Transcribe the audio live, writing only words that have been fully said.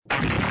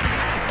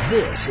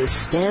This is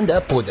Stand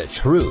Up for the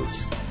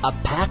Truth, a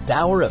packed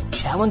hour of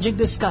challenging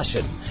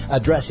discussion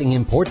addressing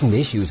important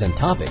issues and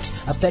topics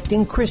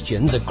affecting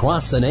Christians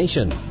across the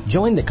nation.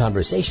 Join the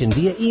conversation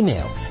via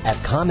email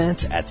at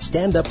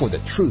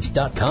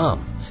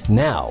comments@standupforthetruth.com.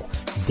 Now,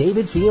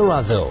 David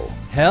Fiorazo.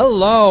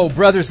 Hello,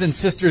 brothers and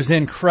sisters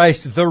in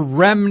Christ, the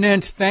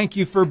remnant. Thank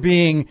you for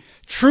being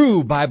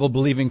true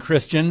Bible-believing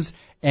Christians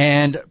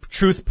and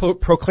truth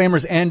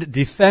proclaimers and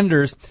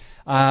defenders.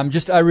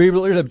 I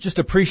really just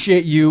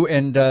appreciate you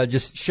and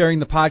just sharing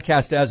the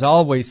podcast as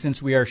always,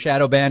 since we are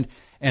shadow banned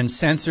and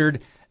censored.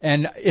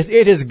 And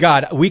it is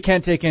God. We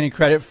can't take any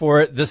credit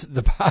for it.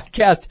 The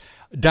podcast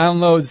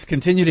downloads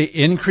continue to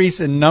increase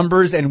in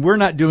numbers, and we're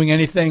not doing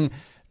anything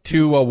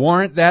to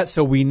warrant that,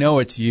 so we know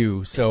it's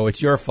you. So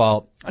it's your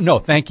fault. No,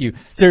 thank you.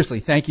 Seriously,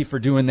 thank you for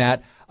doing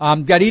that.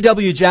 Got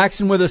E.W.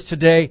 Jackson with us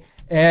today,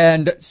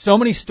 and so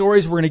many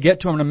stories we're going to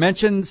get to. I'm going to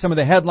mention some of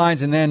the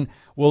headlines, and then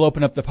we'll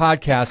open up the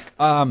podcast.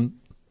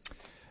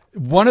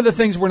 One of the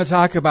things we're going to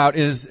talk about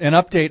is an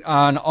update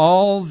on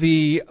all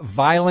the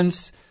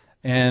violence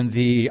and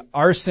the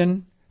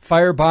arson,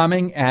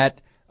 firebombing at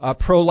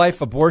pro-life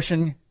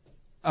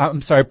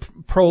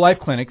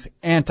clinics,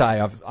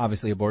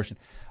 obviously abortion,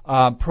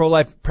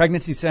 pro-life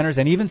pregnancy centers,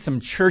 and even some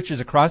churches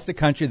across the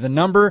country. The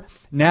number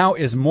now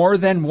is more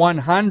than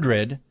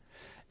 100,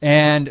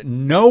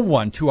 and no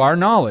one, to our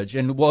knowledge,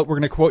 and we're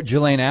going to quote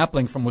Jillian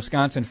Appling from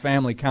Wisconsin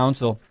Family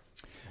Council,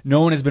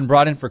 no one has been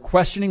brought in for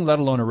questioning, let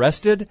alone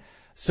arrested.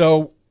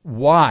 So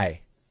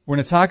why? We're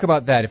going to talk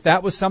about that. If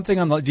that was something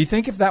do you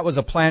think if that was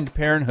a Planned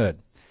Parenthood,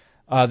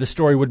 the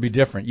story would be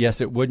different? Yes,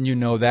 it would, and you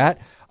know that.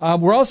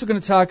 We're also going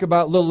to talk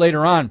about, a little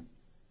later on,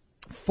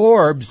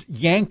 Forbes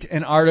yanked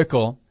an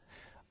article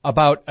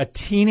about a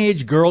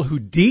teenage girl who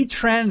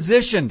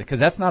detransitioned, because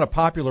that's not a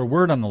popular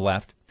word on the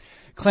left,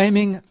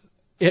 claiming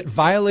it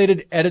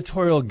violated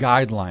editorial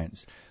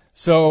guidelines.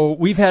 So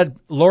we've had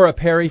Laura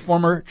Perry,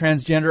 former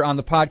transgender, on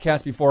the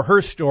podcast before.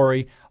 Her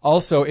story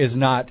also is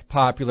not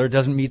popular,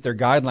 doesn't meet their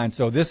guidelines.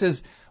 So this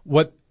is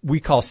what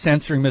we call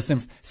censoring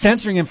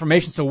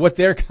information. So what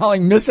they're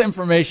calling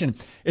misinformation.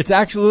 It's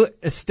actually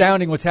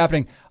astounding what's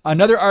happening.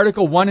 Another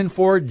article, 1 in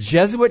 4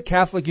 Jesuit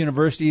Catholic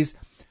universities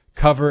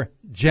cover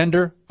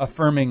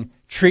gender-affirming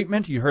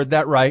treatment. You heard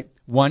that right,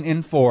 1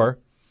 in 4.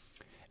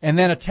 And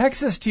then a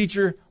Texas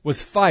teacher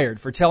was fired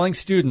for telling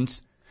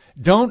students,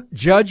 don't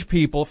judge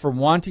people for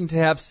wanting to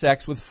have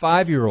sex with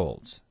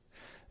 5-year-olds,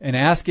 and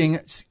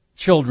asking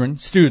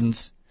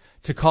students,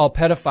 to call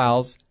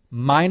pedophiles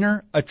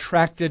minor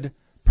attracted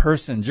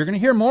persons. You're going to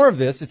hear more of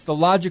this. It's the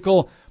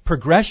logical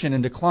progression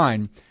and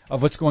decline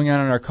of what's going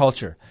on in our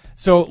culture.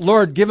 So,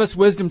 Lord, give us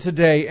wisdom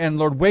today, and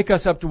Lord, wake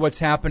us up to what's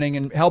happening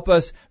and help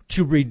us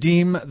to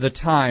redeem the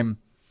time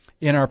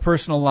in our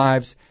personal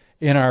lives,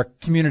 in our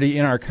community,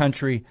 in our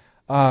country.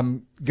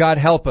 God,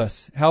 help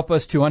us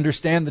to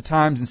understand the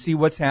times and see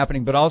what's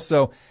happening, but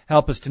also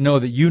help us to know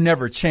that you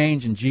never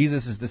change and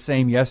Jesus is the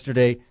same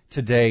yesterday,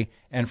 today,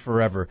 and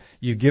forever.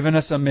 You've given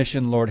us a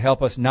mission, Lord.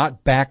 Help us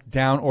not back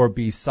down or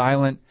be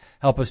silent.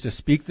 Help us to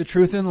speak the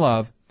truth in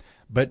love,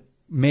 but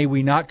may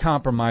we not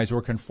compromise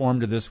or conform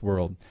to this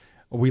world.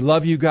 We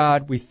love you,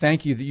 God. We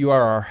thank you that you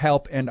are our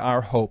help and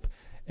our hope,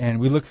 and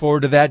we look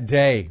forward to that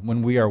day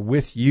when we are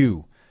with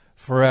you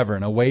forever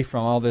and away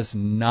from all this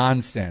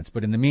nonsense.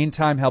 But in the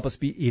meantime, help us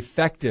be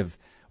effective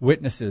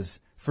witnesses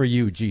for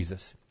you,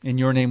 Jesus. In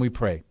your name we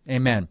pray.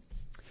 Amen.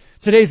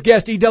 Today's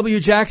guest, E.W.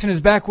 Jackson, is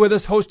back with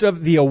us, host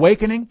of The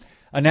Awakening,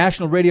 a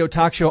national radio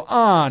talk show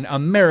on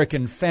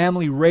American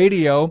Family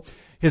Radio.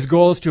 His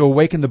goal is to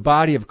awaken the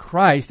body of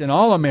Christ and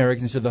all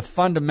Americans to the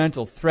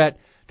fundamental threat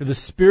to the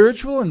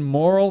spiritual and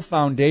moral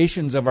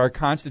foundations of our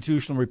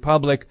constitutional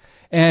republic.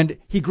 And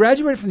he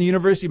graduated from the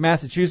University of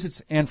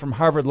Massachusetts and from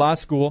Harvard Law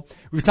School.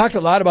 We've talked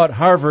a lot about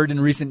Harvard in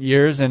recent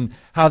years and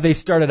how they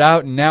started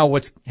out and now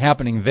what's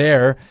happening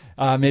there.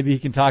 Maybe he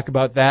can talk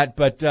about that.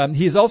 But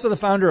he's also the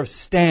founder of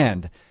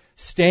STAND,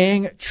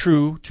 Staying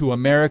True to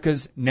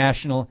America's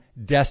National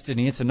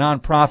Destiny. It's a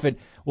nonprofit.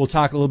 We'll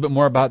talk a little bit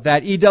more about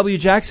that. E.W.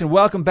 Jackson,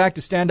 welcome back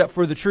to Stand Up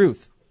for the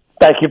Truth.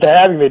 Thank you for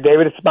having me,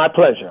 David. It's my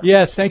pleasure.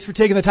 Yes, thanks for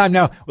taking the time.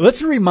 Now,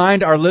 let's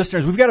remind our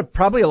listeners, we've got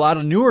probably a lot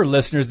of newer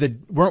listeners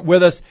that weren't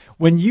with us.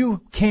 When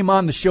you came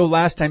on the show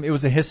last time, it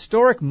was a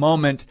historic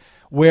moment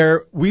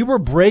where we were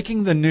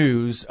breaking the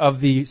news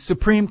of the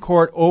Supreme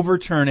Court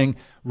overturning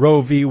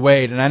Roe v.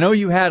 Wade. And I know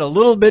you had a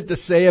little bit to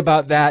say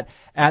about that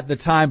at the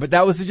time, but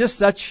that was just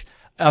such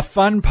a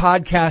fun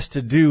podcast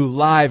to do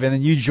live, and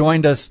then you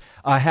joined us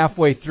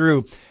halfway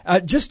through.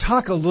 Just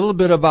talk a little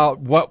bit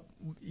about what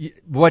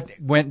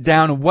went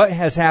down and what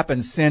has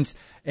happened since,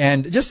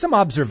 and just some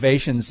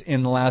observations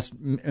in the last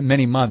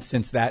many months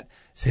since that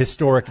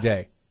historic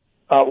day.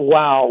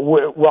 Wow.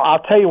 Well, I'll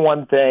tell you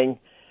one thing.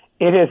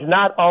 It has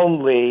not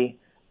only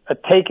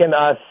taken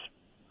us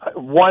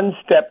one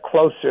step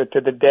closer to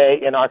the day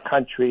in our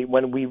country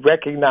when we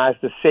recognize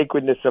the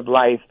sacredness of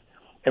life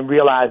and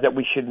realize that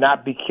we should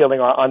not be killing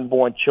our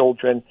unborn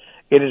children.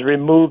 It has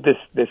removed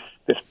this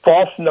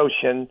false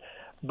notion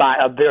by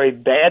a very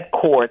bad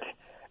court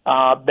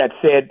that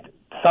said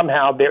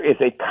somehow there is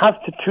a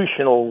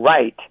constitutional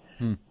right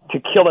to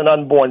kill an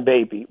unborn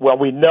baby. Well,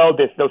 we know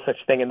there's no such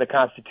thing in the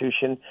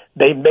Constitution.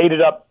 They made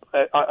it up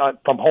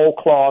from whole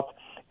cloth,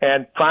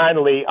 and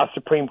finally a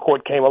Supreme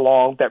Court came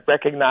along that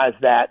recognized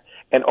that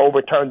and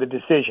overturned the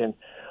decision.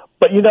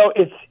 But you know,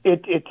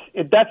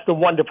 that's the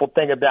wonderful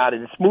thing about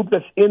it. It's moved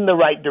us in the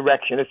right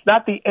direction. It's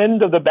not the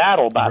end of the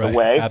battle, by the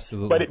way.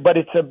 Absolutely. But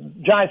it's a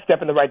giant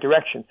step in the right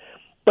direction.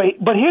 But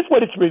here's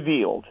what it's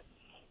revealed.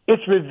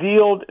 It's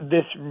revealed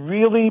this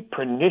really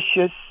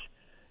pernicious,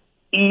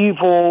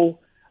 evil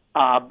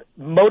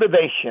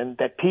motivation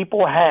that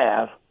people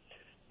have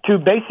to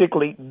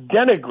basically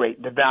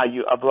denigrate the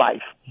value of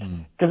life.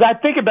 Because I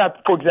think about,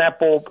 for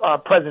example,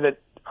 President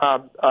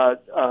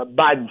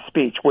Biden's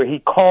speech, where he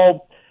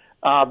called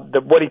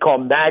what he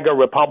called MAGA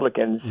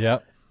Republicans.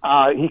 Yep.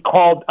 He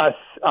called us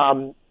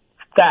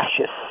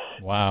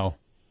fascists. Wow.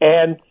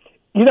 And,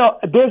 you know,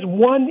 there's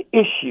one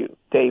issue,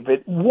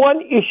 David,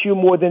 one issue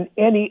more than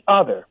any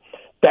other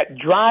that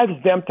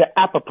drives them to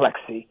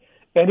apoplexy,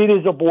 and it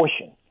is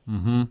abortion.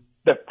 Mm-hmm.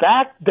 The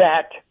fact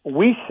that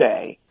we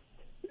say,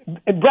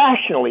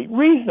 rationally,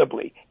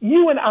 reasonably,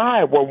 you and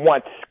I were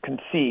once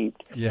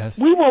conceived. Yes.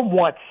 We were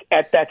once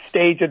at that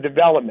stage of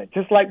development,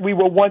 just like we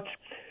were once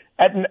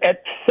at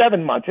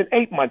 7 months and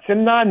 8 months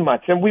and 9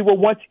 months, and we were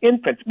once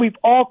infants. We've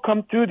all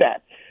come through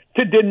that.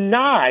 To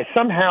deny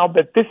somehow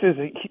that this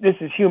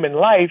is human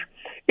life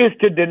is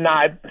to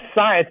deny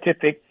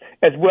scientific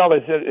as well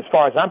as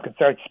far as I'm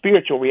concerned,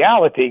 spiritual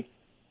reality.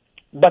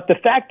 But the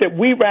fact that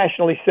we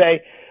rationally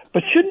say,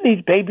 but shouldn't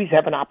these babies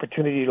have an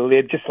opportunity to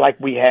live just like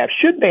we have?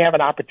 Shouldn't they have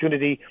an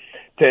opportunity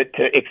to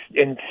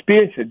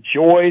experience the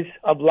joys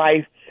of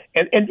life?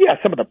 And yeah,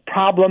 some of the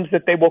problems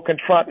that they will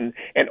confront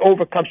and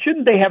overcome.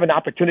 Shouldn't they have an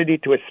opportunity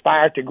to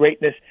aspire to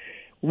greatness?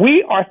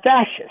 We are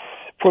fascists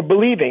for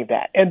believing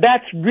that. And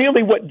that's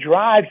really what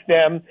drives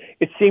them,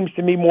 it seems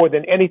to me, more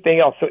than anything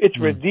else. So it's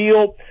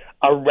revealed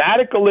a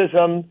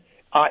radicalism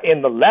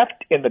in the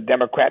left, in the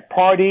Democrat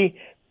Party,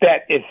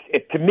 that is,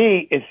 to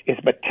me, is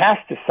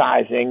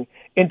metastasizing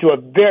into a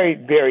very,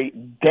 very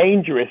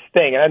dangerous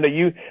thing. And I know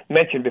you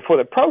mentioned before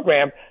the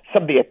program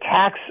some of the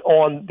attacks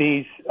on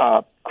these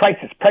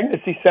crisis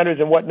pregnancy centers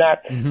and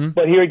whatnot. Mm-hmm.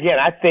 But here again,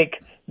 I think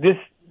this,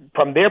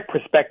 from their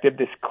perspective,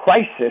 this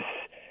crisis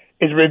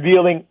is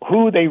revealing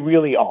who they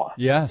really are.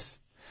 Yes.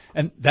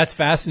 And that's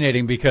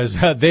fascinating because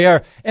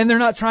they're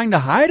not trying to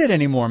hide it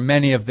anymore.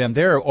 Many of them,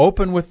 they're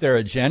open with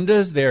their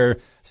agendas. They're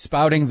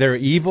spouting their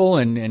evil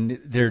and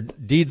their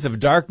deeds of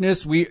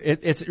darkness.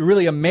 It's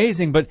really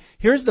amazing. But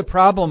here's the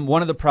problem.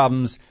 One of the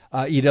problems,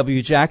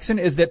 E.W. Jackson,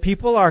 is that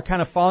people are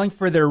kind of falling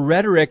for their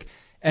rhetoric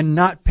and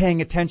not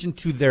paying attention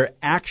to their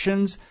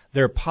actions,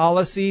 their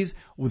policies,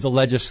 with the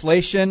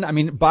legislation. I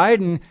mean,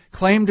 Biden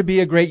claimed to be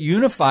a great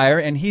unifier,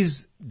 and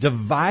he's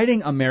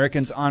dividing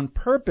Americans on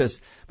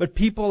purpose. But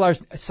people are,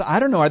 I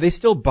don't know, are they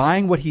still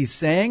buying what he's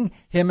saying,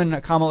 him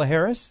and Kamala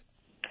Harris?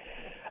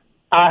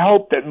 I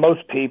hope that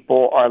most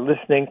people are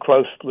listening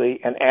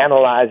closely and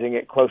analyzing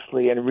it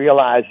closely and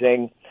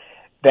realizing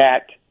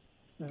that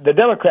the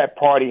Democrat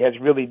Party has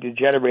really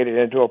degenerated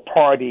into a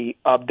party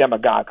of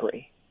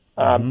demagoguery.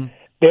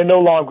 They're no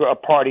longer a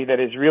party that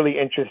is really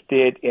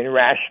interested in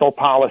rational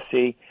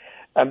policy.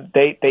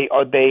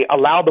 They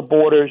allow the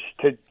borders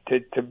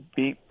to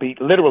be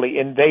literally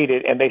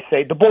invaded, and they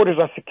say the borders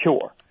are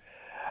secure.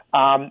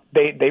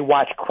 They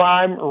watch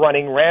crime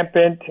running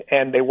rampant,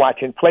 and they watch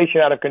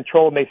inflation out of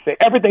control, and they say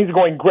everything's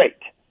going great.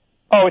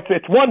 Oh,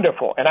 it's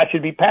wonderful, and I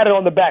should be patted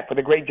on the back for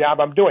the great job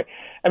I'm doing.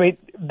 I mean,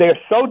 they're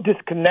so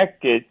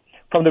disconnected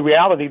from the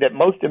reality that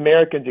most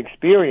Americans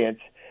experience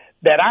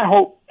that I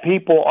hope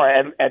people are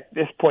at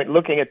this point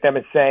looking at them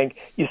and saying,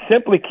 you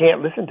simply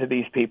can't listen to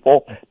these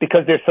people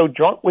because they're so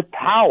drunk with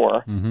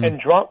power and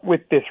drunk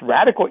with this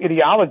radical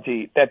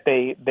ideology that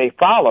they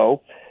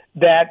follow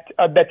that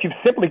you've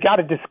simply got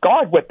to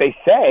discard what they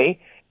say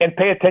and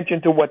pay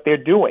attention to what they're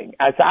doing.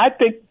 As I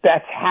think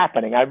that's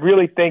happening. I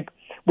really think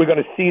we're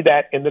going to see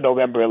that in the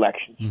November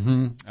elections.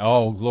 Mm-hmm.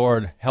 Oh,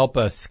 Lord, help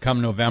us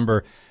come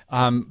November.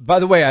 By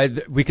the way,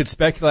 we could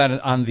speculate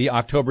on the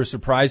October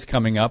surprise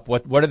coming up.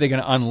 What are they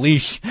going to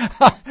unleash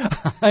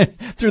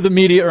through the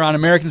media or on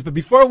Americans? But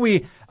before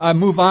we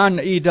move on,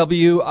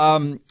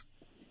 EW,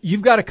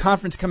 you've got a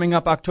conference coming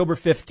up October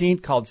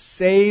 15th called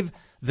Save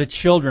the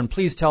Children.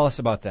 Please tell us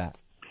about that.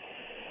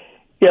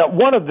 Yeah,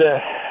 one of the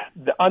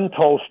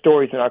untold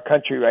stories in our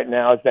country right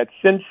now is that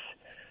since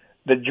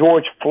the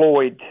George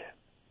Floyd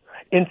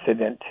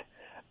incident,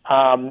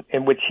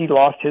 in which he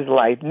lost his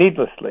life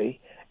needlessly,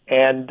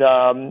 and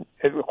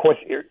of course,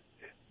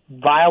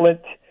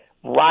 violent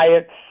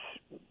riots,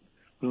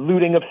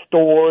 looting of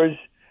stores,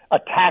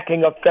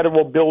 attacking of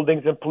federal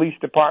buildings and police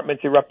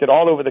departments erupted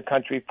all over the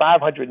country.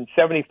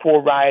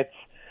 574 riots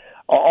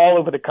all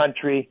over the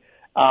country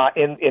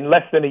in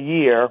less than a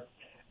year.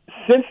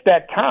 Since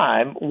that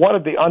time, one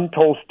of the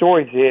untold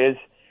stories is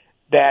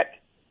that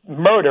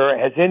murder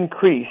has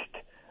increased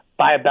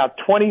by about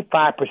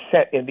 25%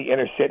 in the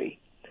inner city.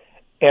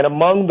 And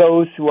among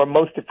those who are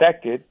most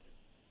affected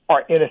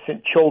are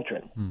innocent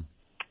children.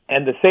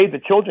 And the Save the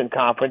Children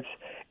conference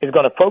is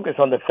going to focus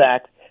on the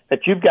fact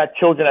that you've got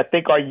children. I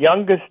think our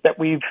youngest that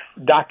we've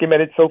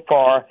documented so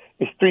far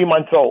is 3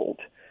 months old.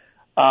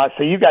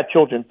 So you've got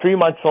children 3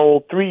 months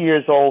old, 3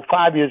 years old,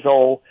 5 years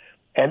old.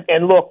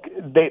 And look,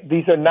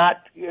 these are not,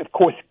 of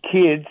course,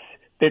 kids.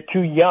 They're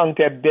too young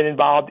to have been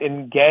involved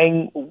in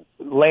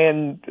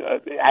gangland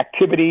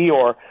activity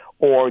or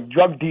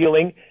drug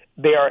dealing.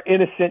 They are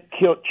innocent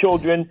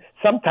children,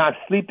 sometimes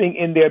sleeping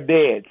in their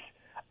beds.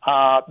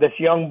 This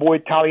young boy,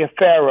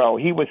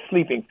 Taliaferro, he was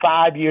sleeping,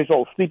 5 years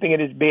old, sleeping in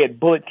his bed.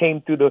 Bullet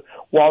came through the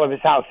wall of his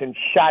house and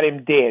shot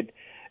him dead.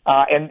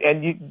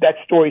 That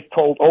story is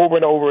told over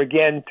and over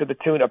again to the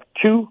tune of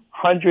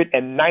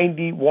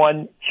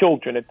 291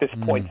 children at this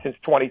point since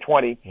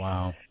 2020.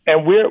 Wow.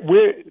 And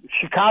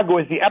Chicago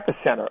is the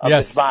epicenter of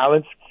this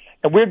violence.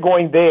 And we're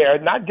going there,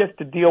 not just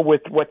to deal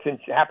with what's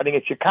happening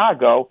in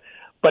Chicago,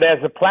 but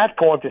as a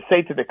platform to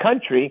say to the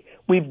country,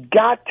 we've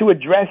got to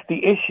address the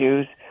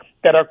issues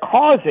that are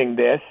causing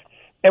this.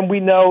 And we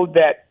know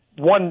that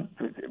one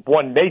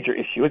major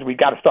issue is we've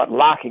got to start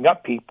locking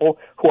up people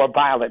who are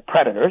violent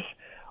predators.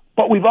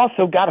 But we've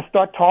also got to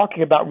start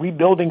talking about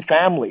rebuilding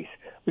families.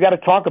 We've got to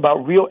talk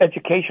about real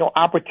educational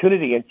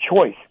opportunity and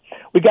choice.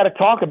 We've got to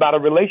talk about a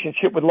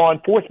relationship with law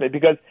enforcement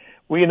because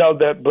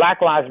the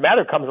Black Lives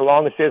Matter comes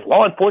along and says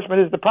law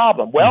enforcement is the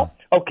problem. Well,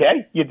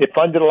 okay, you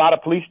defunded a lot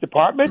of police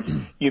departments.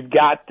 You've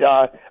got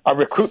a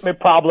recruitment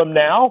problem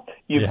now.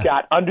 You've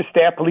got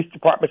understaffed police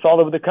departments all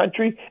over the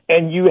country,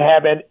 and you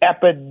have an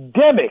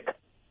epidemic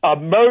of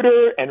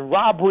murder and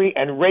robbery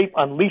and rape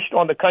unleashed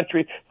on the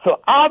country. So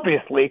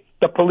obviously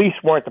the police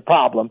weren't the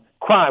problem.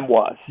 Crime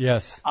was.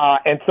 Yes.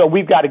 And so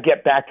we've got to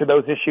get back to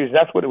those issues.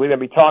 That's what we're going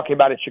to be talking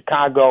about in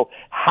Chicago,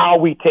 how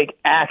we take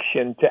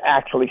action to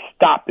actually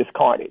stop this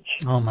carnage.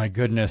 Oh, my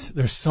goodness.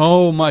 There's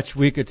so much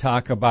we could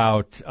talk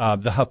about,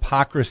 the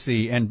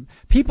hypocrisy. And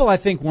people, I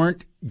think,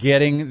 weren't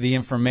getting the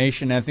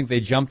information. I think they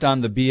jumped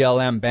on the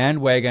BLM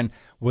bandwagon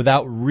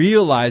without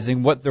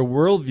realizing what their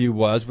worldview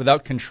was,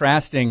 without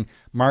contrasting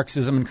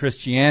Marxism and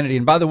Christianity.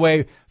 And by the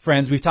way,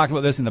 friends, we've talked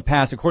about this in the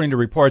past. According to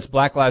reports,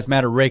 Black Lives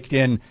Matter raked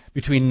in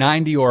between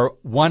 $90 or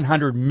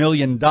 $100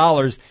 million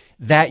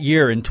that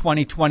year in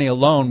 2020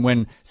 alone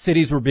when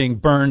cities were being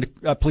burned,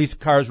 police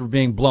cars were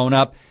being blown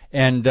up,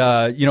 and,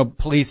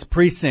 police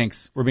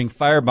precincts were being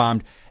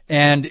firebombed.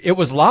 And it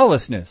was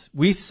lawlessness.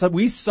 We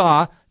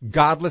saw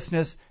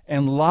godlessness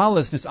and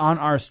lawlessness on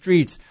our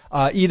streets.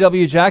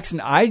 E.W.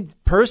 Jackson, I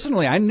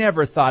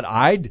never thought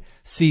I'd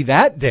see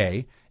that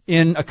day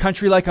in a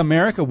country like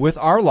America with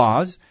our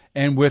laws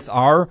and with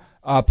our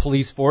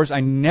police force. I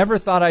never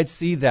thought I'd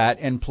see that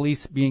and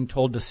police being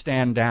told to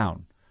stand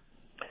down.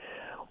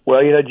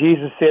 Well,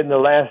 Jesus said in the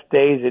last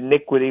days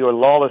iniquity or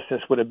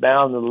lawlessness would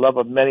abound and the love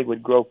of many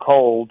would grow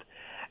cold.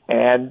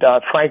 And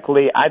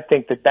frankly, I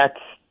think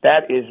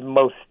that is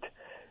most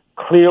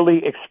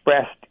clearly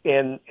expressed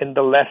in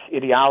the left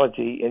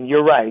ideology. And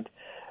you're right.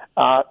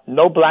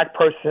 No black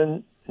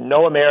person,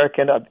 no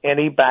American of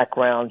any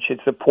background should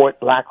support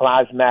Black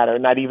Lives Matter,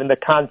 not even the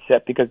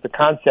concept, because the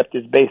concept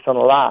is based on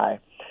a lie.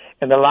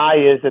 And the lie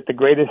is that the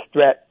greatest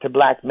threat to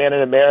black men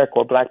in America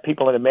or black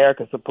people in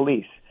America is the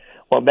police.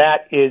 Well,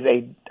 that is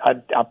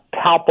a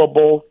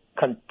palpable,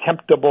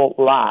 contemptible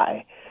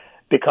lie,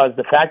 because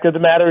the fact of the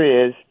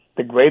matter is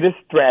the greatest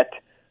threat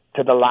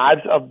to the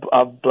lives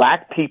of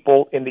black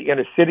people in the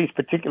inner cities,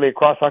 particularly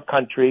across our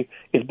country,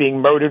 is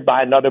being murdered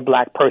by another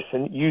black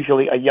person,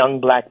 usually a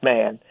young black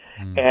man.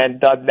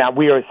 And now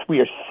we are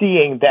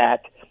seeing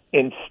that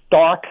in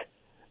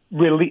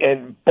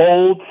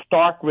bold,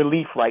 stark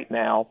relief right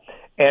now.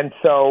 And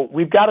so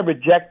we've got to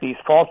reject these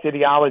false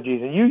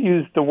ideologies. And you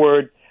use the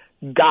word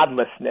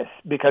godlessness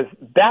because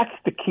that's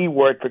the key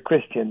word for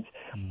Christians.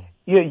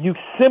 You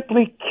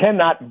simply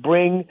cannot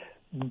bring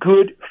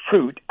good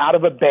fruit out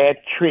of a bad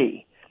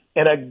tree.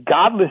 And a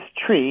godless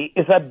tree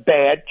is a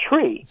bad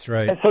tree. That's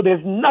right. And so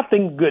there's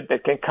nothing good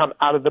that can come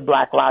out of the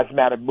Black Lives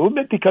Matter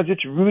movement because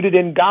it's rooted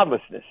in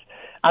godlessness.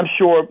 I'm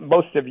sure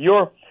most of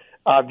your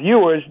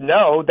viewers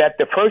know that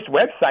the first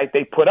website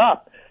they put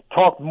up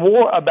talked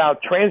more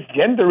about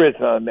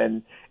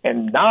transgenderism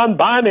and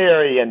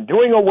non-binary and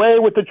doing away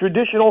with the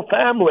traditional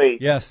family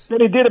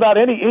than it did about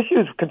any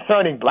issues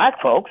concerning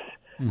black folks.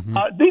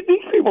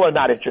 These people are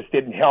not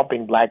interested in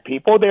helping black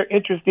people. They're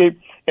interested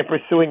in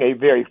pursuing a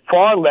very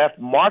far-left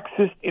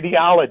Marxist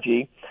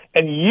ideology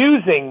and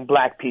using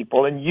black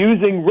people and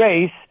using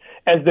race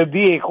as the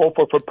vehicle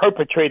for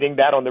perpetrating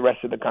that on the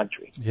rest of the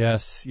country.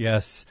 Yes.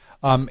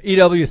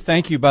 EW,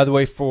 thank you, by the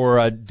way,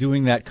 for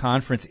doing that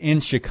conference in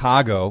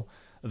Chicago,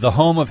 the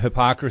home of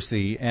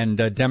hypocrisy and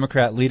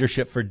Democrat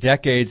leadership for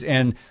decades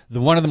and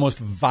one of the most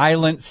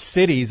violent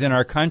cities in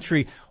our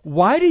country.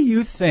 Why do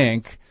you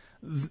think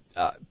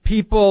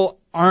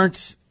people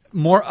aren't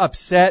more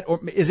upset,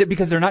 or is it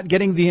because they're not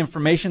getting the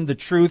information, the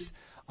truth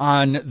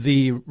on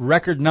the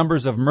record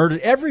numbers of murders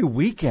every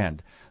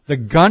weekend, the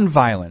gun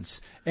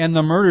violence and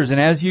the murders?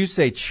 And as you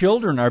say,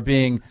 children are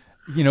being,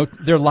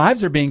 their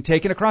lives are being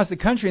taken across the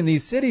country in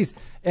these cities,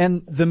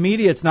 and the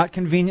media, it's not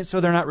convenient,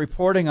 so they're not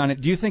reporting on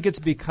it. Do you think it's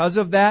because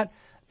of that?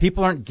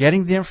 People aren't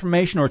getting the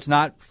information, or it's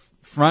not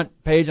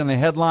front page on the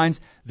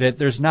headlines, that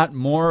there's not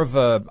more of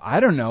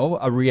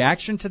a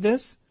reaction to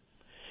this?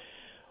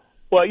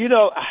 Well,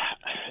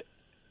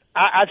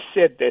 I've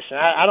said this, and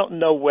I don't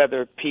know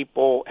whether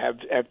people have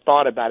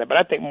thought about it, but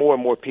I think more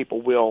and more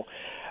people will.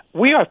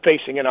 We are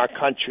facing in our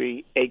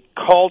country a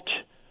cult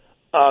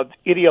of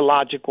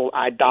ideological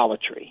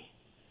idolatry,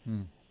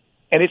 and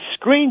it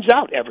screens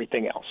out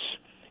everything else.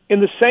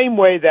 In the same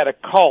way that a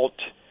cult,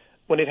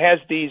 when it has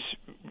these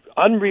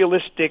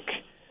unrealistic,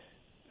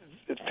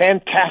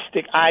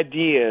 fantastic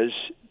ideas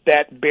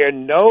that bear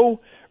no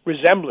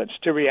resemblance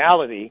to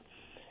reality,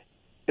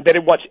 that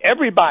it wants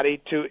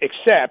everybody to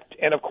accept,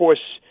 and of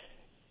course,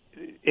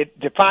 it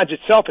defines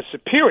itself as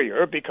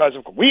superior because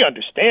we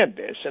understand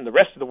this and the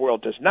rest of the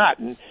world does not.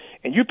 And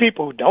you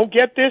people who don't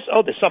get this,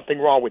 there's something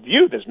wrong with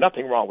you, there's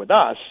nothing wrong with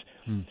us.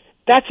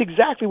 That's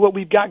exactly what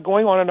we've got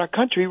going on in our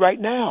country right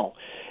now.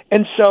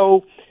 And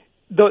so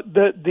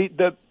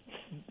the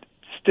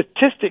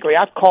statistically,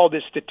 I've called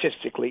this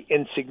statistically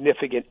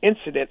insignificant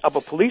incident of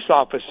a police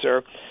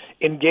officer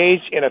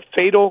engaged in a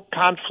fatal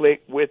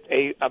conflict with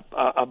a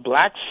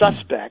black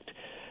suspect.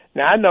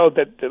 Now, I know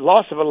that the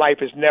loss of a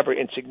life is never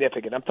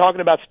insignificant. I'm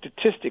talking about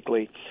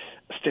statistically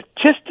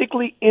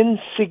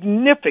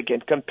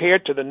insignificant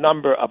compared to the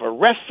number of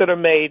arrests that are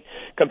made,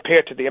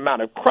 compared to the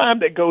amount of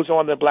crime that goes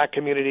on in the black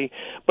community.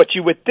 But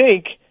you would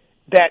think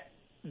that's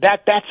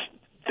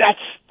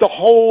the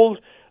whole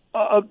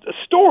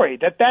story,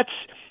 that's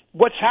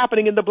what's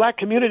happening in the black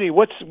community,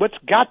 what's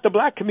got the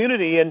black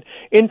community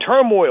in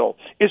turmoil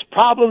is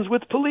problems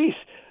with police.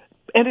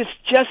 And it's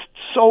just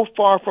so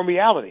far from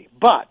reality.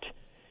 But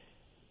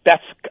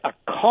that's a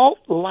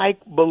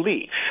cult-like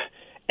belief.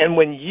 And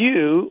when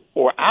you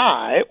or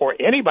I or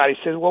anybody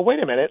says, well, wait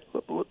a minute,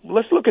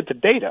 let's look at the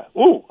data.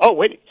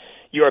 Wait,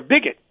 you're a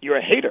bigot, you're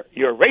a hater,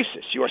 you're a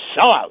racist, you're a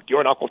sellout,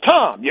 you're an Uncle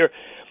Tom.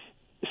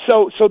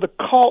 So the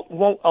cult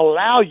won't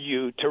allow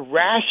you to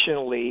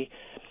rationally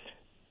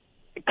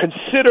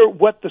consider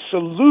what the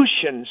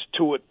solutions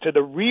to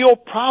the real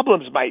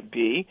problems might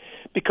be,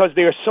 because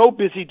they are so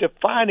busy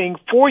defining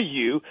for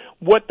you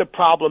what the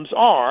problems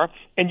are,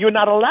 and you're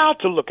not allowed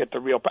to look at the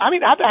real problem. I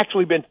mean, I've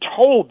actually been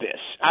told this.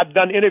 I've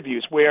done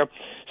interviews where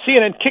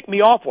CNN kicked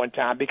me off one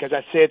time because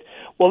I said,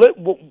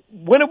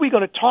 when are we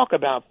going to talk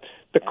about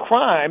the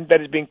crime that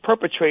is being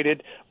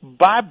perpetrated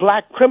by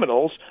black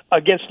criminals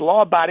against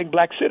law-abiding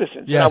black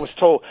citizens? Yes. And I was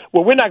told,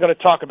 we're not going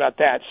to talk about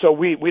that, so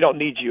we don't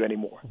need you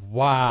anymore.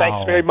 Wow.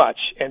 Thanks very much.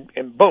 And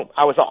boom,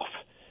 I was off.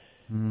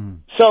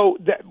 So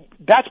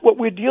that's what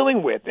we're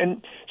dealing with.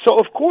 And so,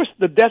 of course,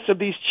 the deaths of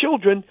these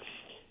children,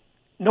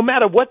 no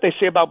matter what they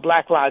say about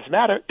Black Lives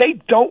Matter, they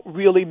don't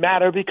really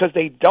matter because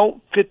they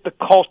don't fit the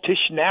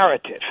cultish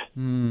narrative.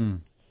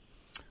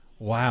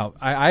 Wow.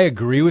 I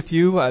agree with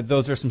you.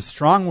 Those are some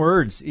strong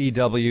words,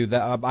 E.W.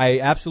 I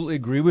absolutely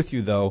agree with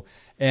you, though.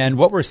 And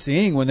what we're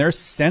seeing when they're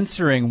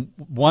censoring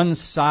one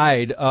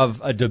side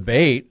of a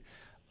debate,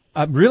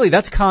 really,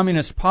 that's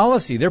communist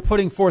policy. They're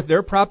putting forth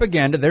their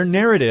propaganda, their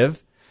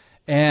narrative,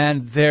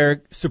 and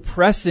they're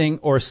suppressing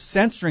or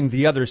censoring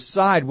the other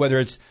side, whether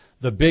it's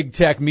the big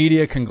tech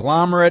media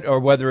conglomerate or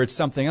whether it's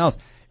something else.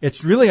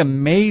 It's really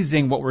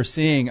amazing what we're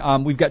seeing.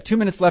 We've got 2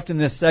 minutes left in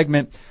this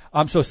segment.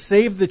 So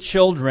Save the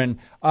Children.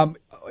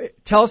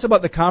 Tell us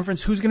about the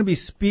conference. Who's going to be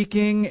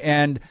speaking?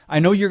 And I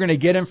know you're going to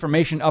get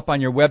information up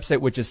on your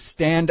website, which is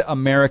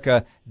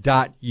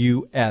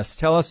standamerica.us.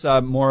 Tell us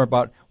more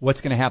about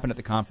what's going to happen at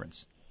the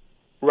conference.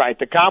 Right.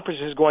 The conference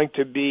is going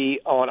to be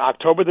on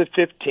October the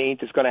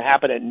 15th. It's going to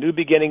happen at New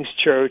Beginnings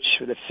Church,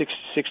 the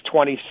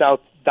 620 South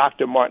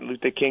Dr. Martin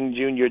Luther King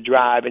Jr.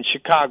 Drive in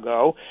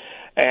Chicago.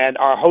 And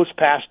our host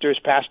pastor is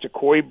Pastor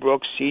Corey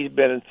Brooks. He's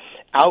been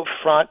out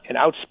front and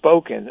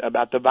outspoken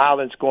about the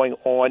violence going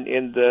on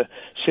in the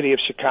city of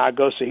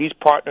Chicago, so he's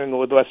partnering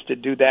with us to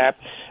do that.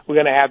 We're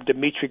going to have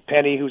Dimitri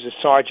Penny, who's a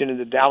sergeant in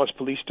the Dallas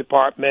Police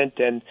Department,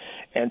 and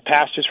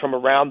pastors from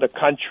around the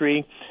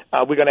country.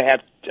 We're going to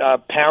have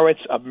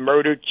parents of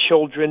murdered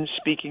children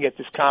speaking at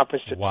this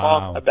conference to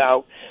talk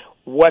about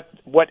what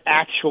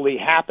actually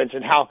happens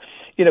and how,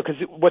 because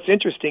what's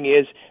interesting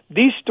is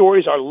these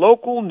stories are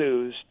local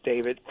news,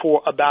 David,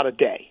 for about a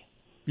day.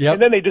 Yep.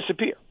 And then they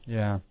disappear.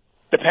 Yeah.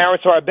 The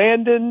parents are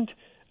abandoned,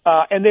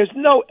 and there's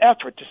no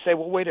effort to say,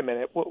 well, wait a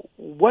minute,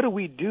 what do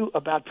we do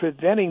about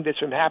preventing this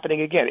from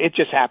happening again? It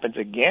just happens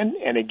again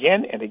and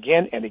again and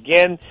again and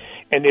again,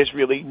 and there's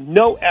really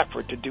no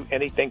effort to do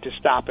anything to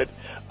stop it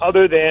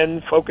other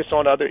than focus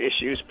on other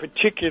issues,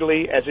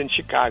 particularly as in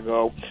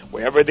Chicago,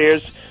 wherever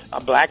there's a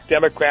black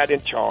Democrat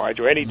in charge,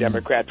 or any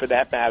Democrat for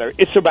that matter,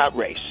 it's about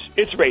race.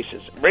 It's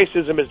racism.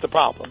 Racism is the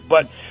problem.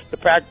 But the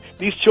fact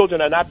these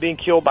children are not being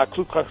killed by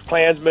Ku Klux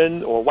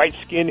Klansmen or white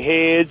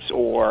skinheads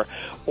or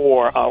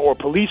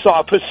police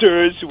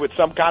officers with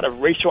some kind of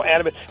racial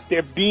animus.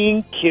 They're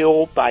being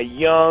killed by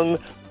young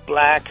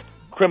black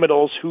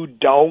criminals who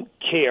don't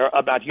care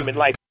about human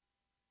life.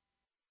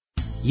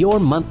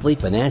 Your monthly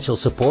financial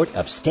support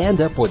of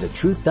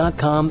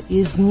StandUpForTheTruth.com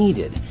is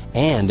needed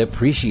and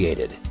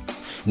appreciated.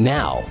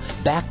 Now,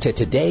 back to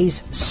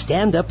today's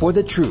Stand Up for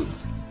the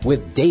Truth.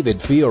 with David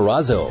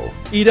Fiorazo.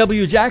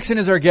 E.W. Jackson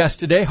is our guest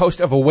today, host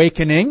of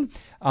Awakening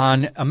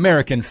on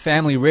American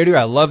Family Radio.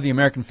 I love the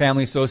American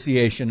Family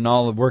Association and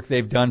all the work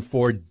they've done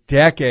for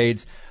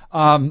decades.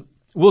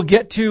 We'll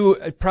get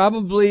to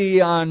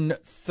probably on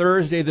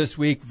Thursday this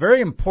week,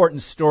 very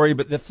important story,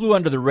 but that flew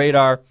under the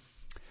radar.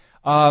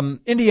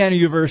 Indiana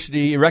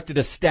University erected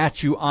a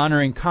statue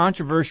honoring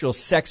controversial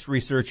sex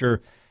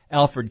researcher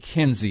Alfred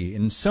Kinsey,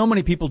 and so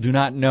many people do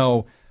not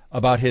know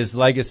about his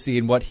legacy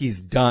and what he's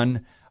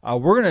done.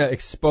 We're going to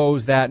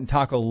expose that and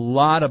talk a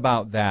lot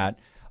about that.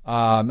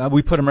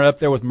 We put him right up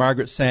there with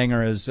Margaret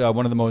Sanger as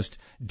one of the most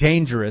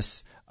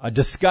dangerous,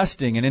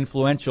 disgusting, and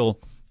influential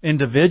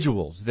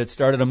individuals that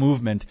started a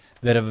movement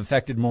that have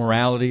affected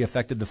morality,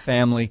 affected the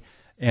family,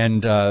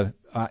 and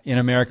in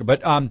America.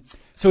 But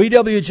so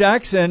E.W.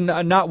 Jackson,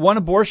 not one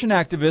abortion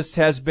activist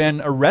has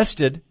been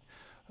arrested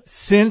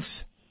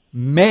since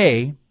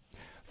May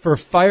for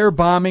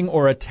firebombing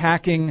or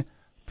attacking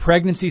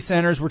pregnancy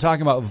centers. We're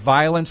talking about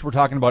violence. We're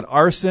talking about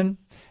arson.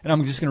 And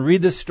I'm just going to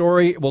read this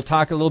story. We'll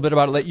talk a little bit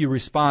about it, let you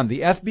respond.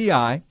 The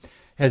FBI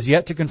has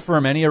yet to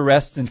confirm any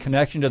arrests in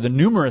connection to the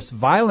numerous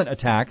violent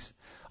attacks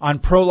on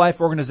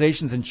pro-life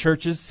organizations and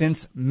churches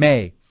since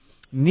May.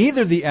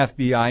 Neither the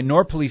FBI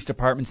nor police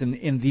departments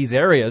in these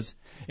areas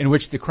in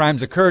which the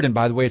crimes occurred, and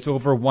by the way, it's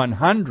over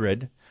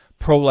 100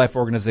 pro-life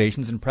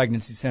organizations and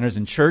pregnancy centers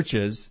and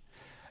churches,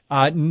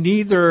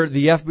 neither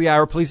the FBI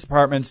or police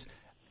departments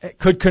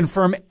could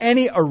confirm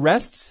any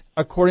arrests,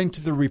 according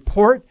to the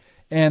report.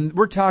 And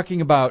we're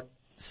talking about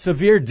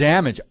severe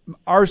damage,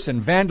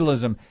 arson,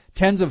 vandalism,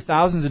 tens of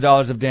thousands of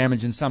dollars of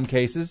damage in some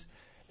cases.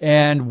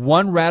 And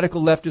one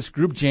radical leftist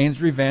group,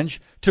 Jane's Revenge,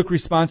 took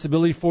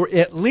responsibility for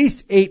at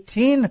least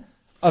 18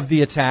 of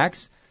the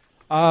attacks.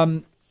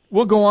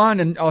 We'll go on,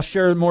 and I'll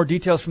share more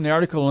details from the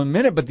article in a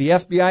minute, but the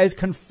FBI has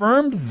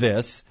confirmed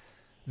this.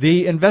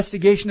 The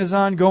investigation is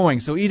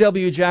ongoing. So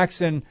E.W.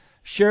 Jackson,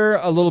 share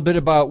a little bit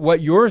about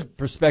what your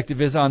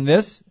perspective is on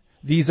this.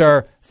 These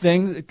are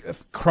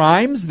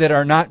crimes that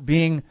are not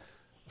being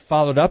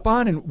followed up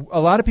on, and a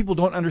lot of people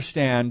don't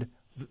understand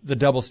the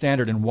double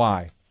standard and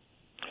why.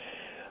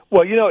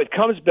 Well, it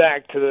comes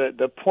back to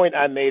the point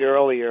I made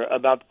earlier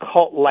about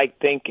cult-like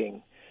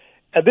thinking.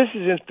 And this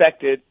has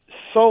infected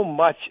so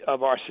much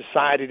of our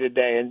society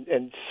today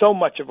and so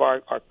much of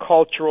our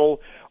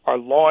cultural, our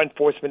law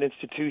enforcement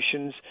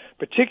institutions,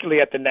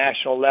 particularly at the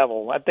national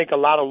level. I think a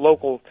lot of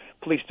local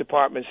police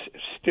departments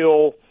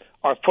still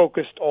are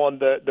focused on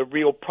the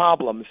real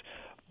problems.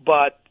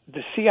 But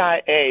the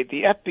CIA,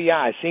 the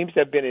FBI, seems to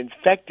have been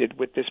infected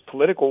with this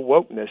political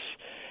wokeness.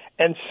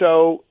 And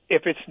so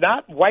if it's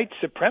not white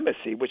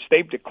supremacy, which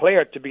they've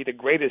declared to be the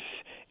greatest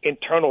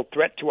internal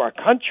threat to our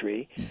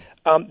country,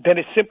 then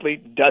it simply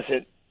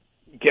doesn't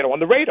get on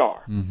the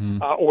radar,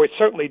 or it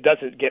certainly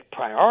doesn't get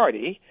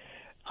priority.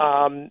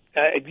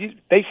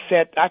 They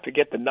sent, I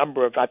forget the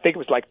number of, I think it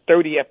was like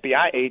 30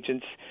 FBI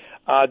agents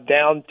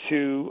down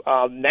to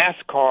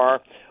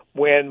NASCAR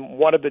when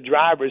one of the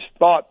drivers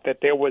thought that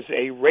there was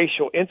a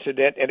racial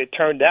incident, and it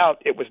turned out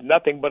it was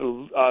nothing but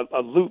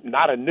a loop,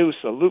 not a noose,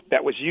 a loop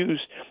that was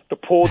used to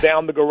pull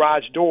down the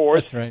garage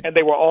doors. That's right. And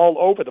they were all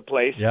over the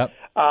place. Yep.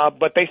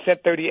 But they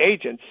sent 30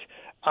 agents.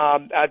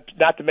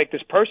 Not to make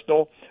this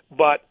personal,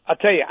 but I'll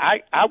tell you,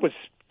 I was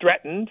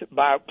threatened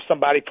by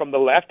somebody from the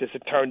left, as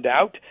it turned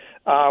out,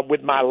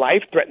 with my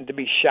life, threatened to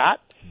be shot.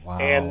 Wow.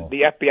 And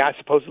the FBI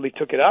supposedly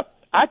took it up.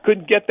 I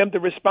couldn't get them to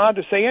respond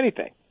or say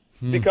anything.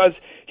 Because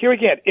here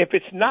again, if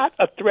it's not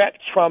a threat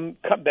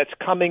that's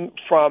coming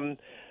from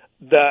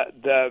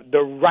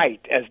the right,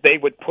 as they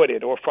would put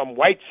it, or from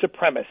white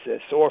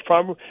supremacists, or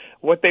from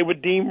what they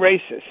would deem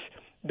racist,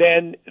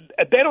 then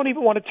they don't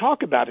even want to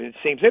talk about it, it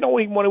seems. They don't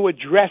even want to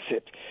address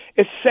it.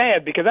 It's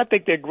sad, because I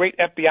think there are great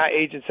FBI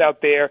agents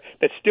out there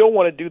that still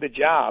want to do the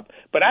job,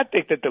 but I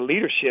think that the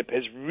leadership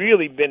has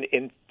really been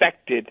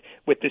infected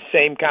with the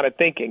same kind of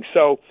thinking.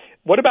 So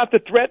what about the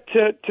threat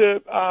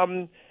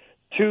to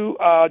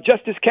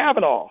Justice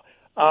Kavanaugh?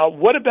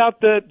 What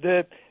about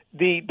the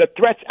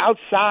threats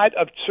outside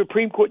of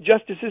Supreme Court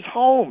justices'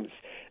 homes?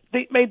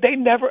 They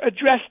never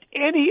addressed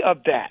any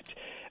of that.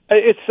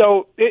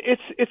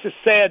 It's a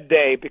sad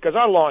day, because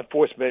our law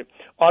enforcement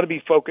ought to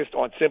be focused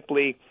on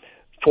simply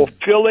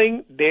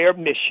fulfilling their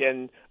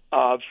mission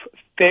of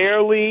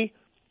fairly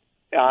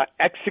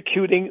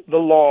executing the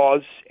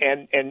laws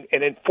and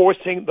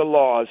enforcing the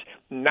laws,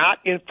 not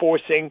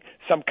enforcing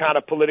some kind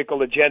of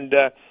political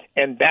agenda.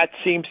 And that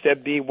seems to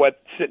be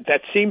what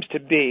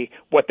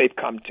they've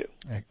come to.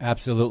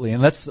 Absolutely.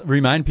 And let's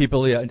remind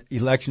people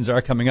elections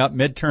are coming up,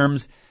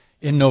 midterms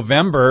in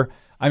November.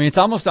 I mean, it's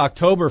almost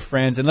October,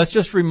 friends. And let's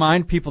just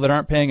remind people that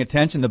aren't paying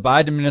attention, the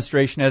Biden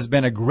administration has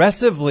been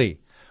aggressively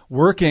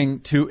working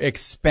to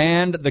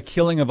expand the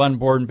killing of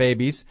unborn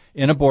babies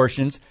in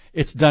abortions.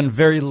 It's done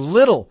very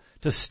little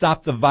to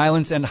stop the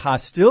violence and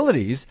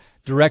hostilities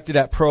directed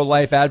at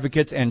pro-life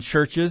advocates and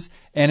churches.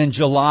 And in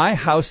July,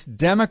 House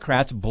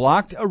Democrats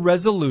blocked a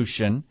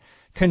resolution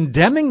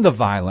condemning the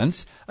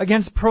violence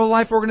against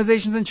pro-life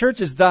organizations and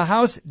churches. The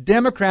House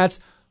Democrats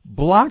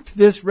blocked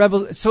this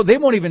revolution. So they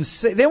won't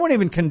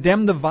even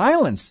condemn the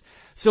violence.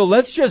 So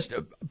let's just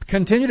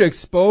continue to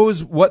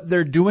expose what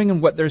they're doing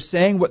and what they're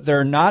saying, what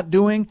they're not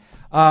doing.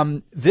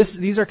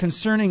 These are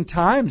concerning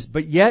times,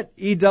 but yet,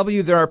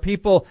 EW, there are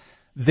people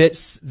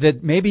that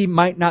maybe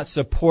might not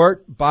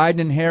support Biden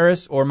and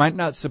Harris, or might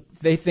not.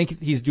 They think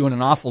he's doing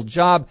an awful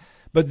job,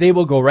 but they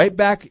will go right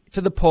back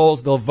to the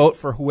polls. They'll vote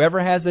for whoever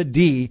has a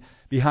D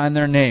behind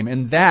their name,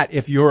 and that,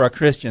 if you're a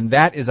Christian,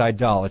 that is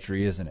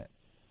idolatry, isn't it?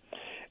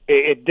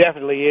 It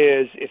definitely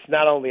is. It's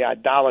not only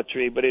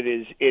idolatry, but it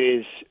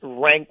is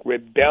rank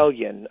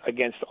rebellion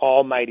against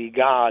Almighty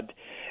God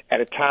at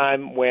a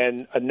time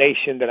when a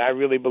nation that I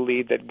really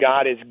believe that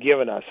God has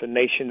given us, a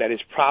nation that is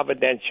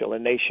providential, a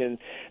nation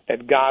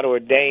that God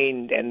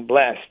ordained and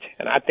blessed.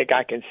 And I think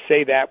I can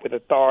say that with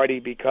authority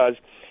because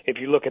if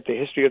you look at the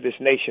history of this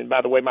nation,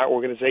 by the way, my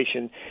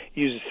organization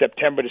uses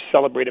September to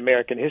celebrate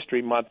American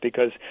History Month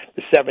because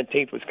the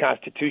 17th was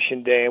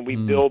Constitution Day, and we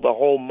build the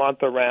whole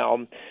month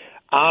around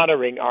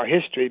honoring our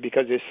history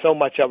because there's so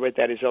much of it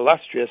that is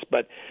illustrious,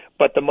 but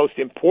the most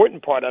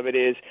important part of it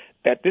is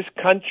that this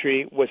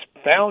country was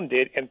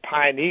founded and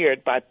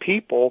pioneered by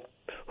people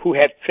who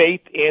had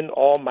faith in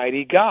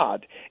Almighty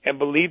God and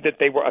believed that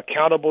they were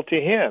accountable to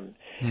Him.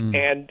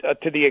 And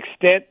to the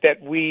extent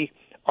that we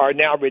are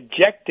now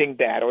rejecting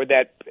that, or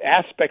that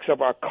aspects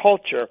of our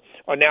culture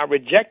are now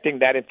rejecting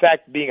that, in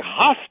fact, being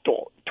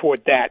hostile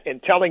toward that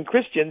and telling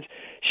Christians,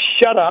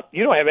 shut up,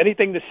 you don't have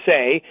anything to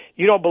say,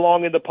 you don't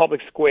belong in the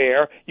public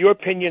square, your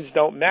opinions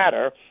don't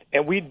matter,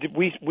 and we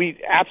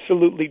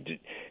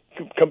absolutely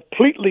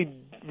completely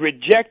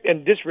reject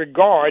and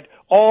disregard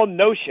all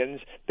notions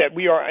that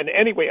we are in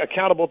any way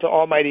accountable to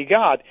Almighty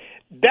God.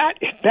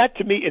 That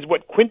to me is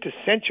what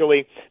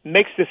quintessentially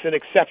makes this an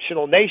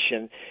exceptional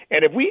nation.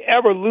 And if we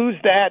ever lose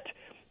that,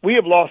 we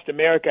have lost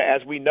America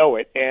as we know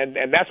it, and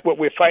that's what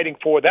we're fighting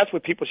for. That's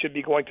what people should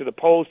be going to the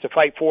polls to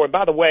fight for. And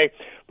by the way,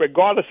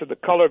 regardless of the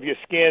color of your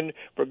skin,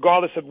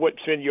 regardless of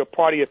what's in your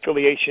party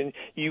affiliation,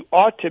 you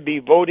ought to be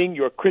voting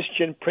your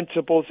Christian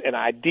principles and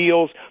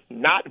ideals,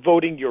 not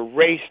voting your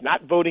race,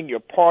 not voting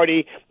your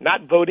party,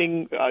 not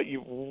voting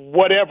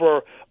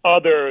whatever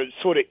other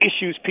sort of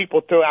issues people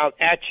throw out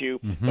at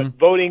you, but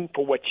voting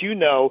for what you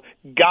know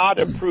God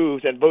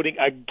approves and voting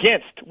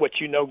against what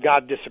you know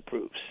God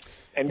disapproves.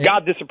 And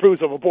God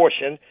disapproves of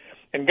abortion,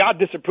 and God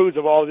disapproves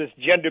of all this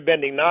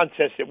gender-bending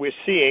nonsense that we're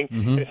seeing.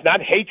 And it's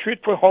not hatred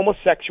for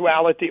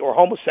homosexuality or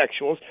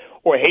homosexuals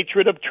or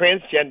hatred of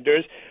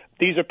transgenders.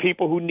 These are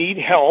people who need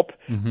help,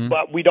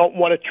 but we don't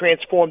want to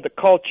transform the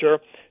culture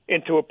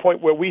into a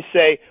point where we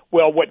say,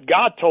 well, what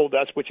God told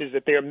us, which is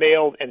that they're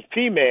male and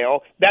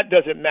female, that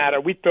doesn't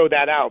matter. We throw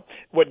that out.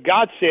 What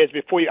God says,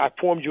 before I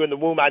formed you in the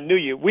womb, I knew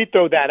you, we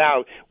throw that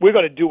out. We're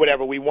going to do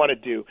whatever we want to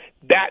do.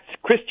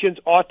 Christians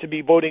ought to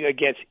be voting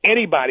against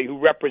anybody who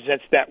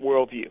represents that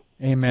worldview.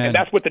 Amen. And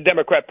that's what the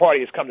Democrat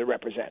Party has come to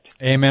represent.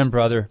 Amen,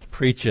 brother.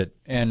 Preach it.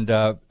 And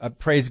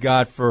praise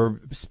God for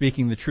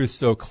speaking the truth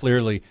so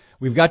clearly.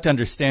 We've got to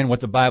understand what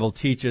the Bible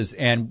teaches,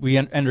 and we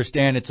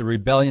understand it's a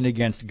rebellion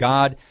against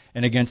God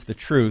and against the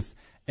truth.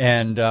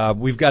 And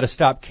we've got to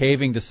stop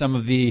caving to some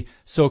of the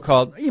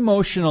so-called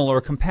emotional or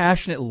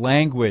compassionate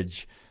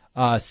language,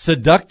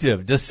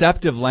 seductive,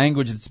 deceptive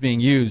language that's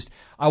being used.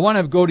 I want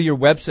to go to your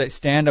website,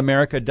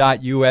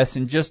 standamerica.us,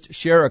 and just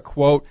share a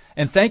quote.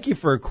 And thank you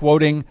for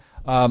quoting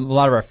a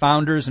lot of our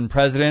founders and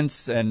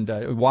presidents,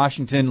 and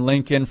Washington,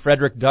 Lincoln,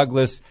 Frederick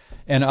Douglass,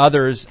 and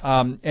others.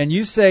 And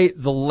you say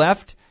the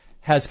left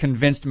has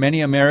convinced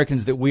many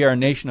Americans that we are a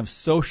nation of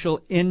social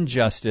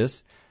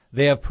injustice.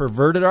 They have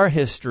perverted our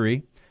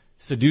history,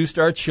 seduced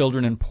our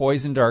children, and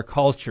poisoned our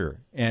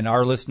culture. And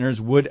our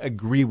listeners would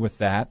agree with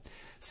that.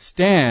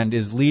 STAND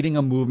is leading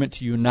a movement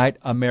to unite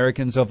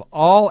Americans of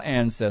all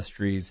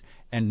ancestries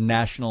and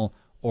national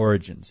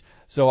origins.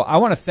 So I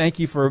want to thank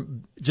you for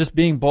just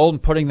being bold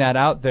and putting that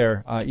out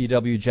there,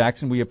 E.W.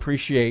 Jackson. We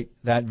appreciate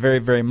that very,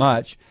 very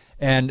much.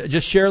 And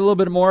just share a little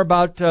bit more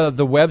about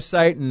the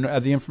website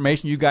and the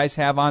information you guys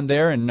have on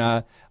there,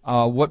 and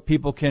what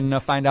people can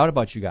find out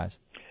about you guys.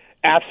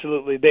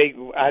 Absolutely.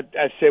 I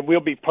said we'll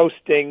be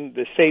posting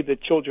the Save the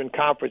Children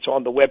conference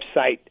on the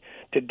website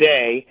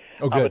today.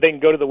 But they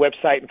can go to the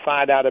website and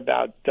find out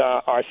about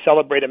our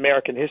Celebrate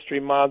American History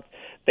Month.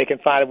 They can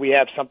find we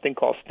have something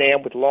called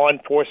Stand with Law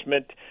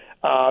Enforcement.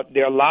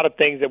 There are a lot of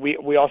things that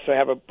we also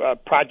have a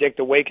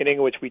Project Awakening,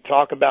 in which we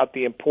talk about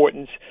the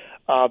importance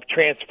of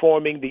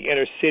transforming the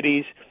inner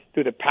cities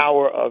through the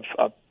power of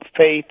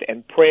faith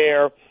and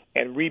prayer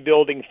and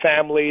rebuilding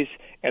families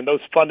and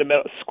those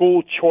fundamental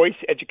school choice,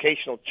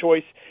 educational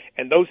choice,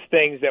 and those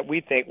things that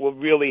we think will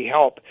really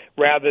help,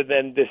 rather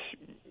than this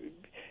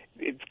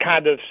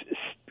kind of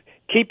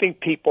keeping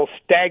people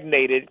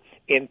stagnated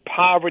in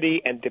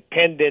poverty and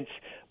dependence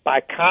by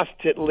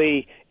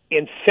constantly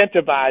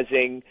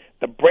incentivizing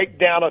the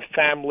breakdown of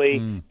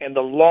family and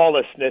the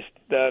lawlessness,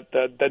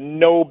 the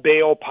no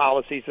bail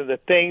policies, and the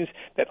things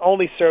that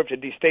only serve to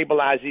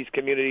destabilize these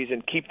communities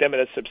and keep them in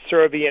a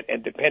subservient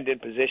and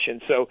dependent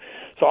position. So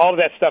all of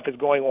that stuff is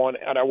going on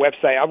our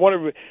website. I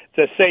wanted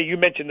to say, you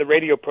mentioned the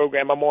radio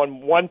program. I'm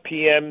on 1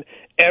 p.m.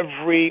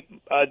 every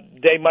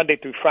day, Monday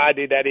through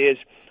Friday, that is,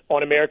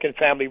 on American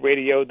Family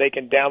Radio. They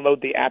can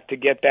download the app to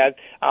get that.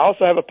 I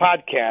also have a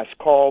podcast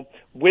called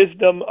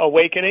Wisdom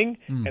Awakening,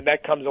 and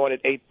that comes on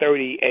at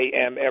 8:30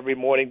 a.m. every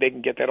morning. They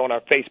can get that on our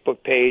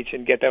Facebook page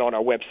and get that on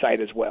our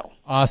website as well.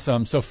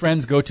 Awesome. So,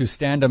 friends, go to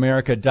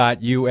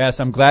standamerica.us.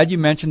 I'm glad you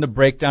mentioned the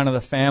breakdown of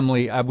the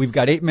family. We've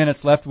got 8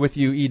 minutes left with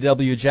you,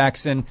 E.W.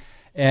 Jackson.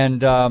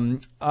 And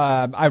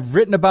I've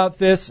written about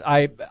this.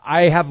 I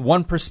have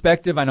one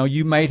perspective. I know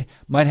you might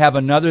have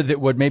another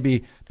that would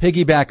maybe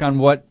piggyback on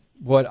what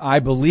I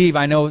believe.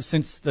 I know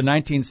since the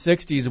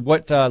 1960s,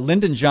 what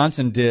Lyndon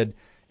Johnson did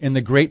in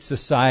the Great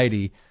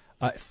Society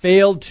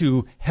failed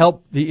to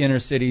help the inner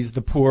cities,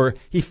 the poor.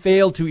 He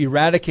failed to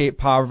eradicate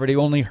poverty,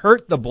 only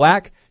hurt the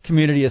black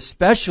community,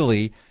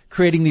 especially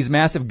creating these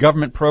massive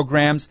government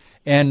programs,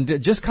 and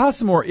just caused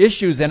some more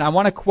issues. And I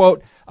want to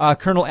quote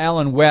Colonel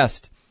Allen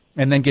West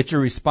and then get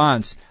your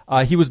response.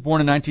 He was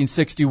born in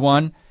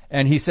 1961.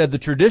 And he said the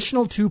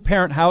traditional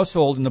two-parent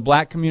household in the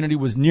black community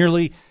was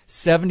nearly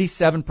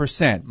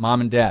 77%,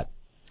 mom and dad.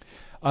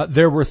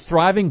 There were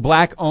thriving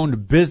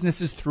black-owned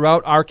businesses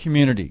throughout our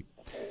community.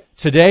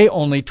 Today,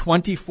 only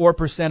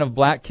 24% of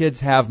black kids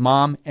have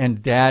mom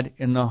and dad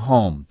in the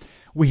home.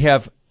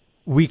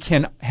 We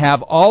can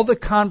have all the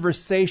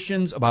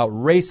conversations about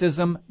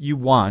racism you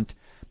want,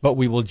 but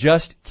we will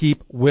just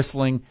keep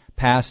whistling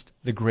past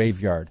the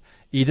graveyard.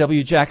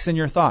 E.W. Jackson,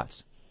 your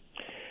thoughts?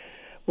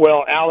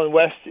 Well, Allen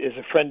West is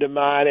a friend of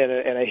mine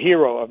and a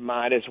hero of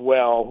mine as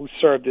well, who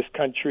served this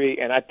country,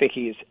 and I think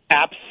he is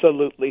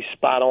absolutely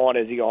spot on,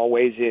 as he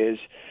always is.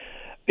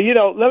 You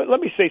know, let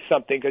me say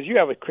something, because you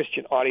have a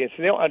Christian audience,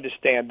 and they'll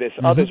understand this.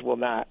 Others will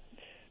not.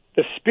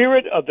 The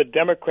spirit of the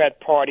Democrat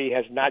Party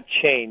has not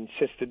changed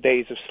since the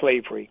days of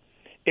slavery.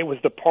 It was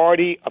the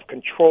party of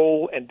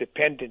control and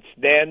dependence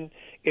then.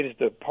 It is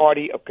the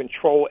party of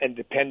control and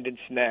dependence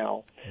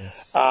now.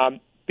 Yes.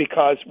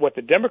 Because what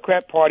the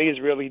Democrat Party has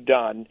really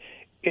done,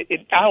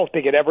 I don't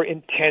think it ever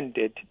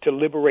intended to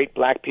liberate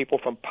black people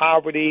from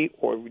poverty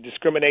or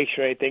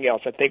discrimination or anything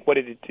else. I think what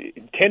it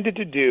intended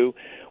to do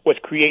was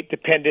create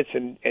dependence,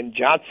 and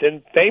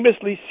Johnson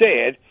famously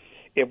said,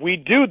 if we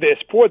do this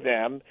for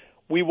them,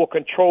 we will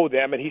control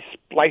them, and he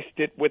spliced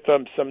it with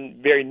some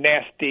very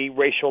nasty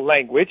racial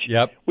language.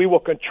 Yep. We will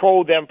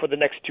control them for the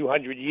next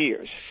 200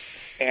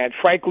 years. And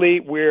frankly,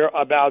 we're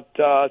about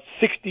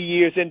 60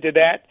 years into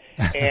that.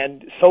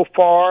 And so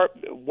far,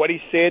 what he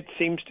said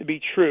seems to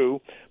be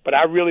true, but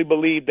I really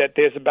believe that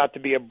there's about to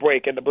be a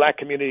break, and the black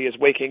community is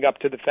waking up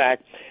to the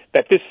fact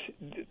that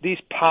these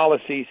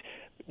policies,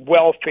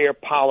 welfare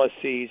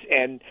policies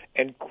and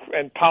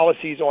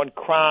policies on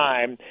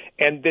crime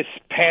and this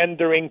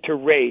pandering to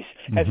race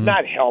has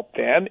not helped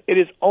them. It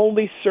has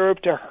only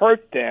served to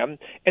hurt them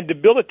and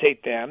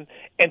debilitate them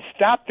and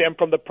stop them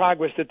from the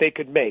progress that they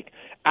could make.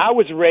 I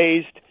was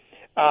raised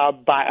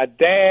by a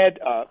dad,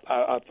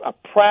 a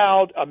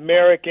proud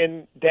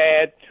American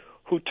dad,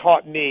 who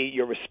taught me,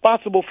 you're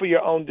responsible for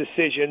your own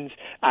decisions.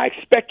 I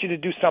expect you to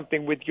do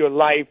something with your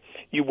life.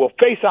 You will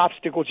face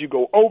obstacles. You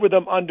go over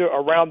them, under,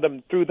 around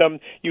them, through them.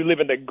 You live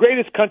in the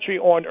greatest country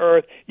on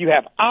earth. You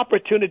have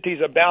opportunities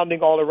abounding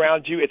all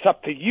around you. It's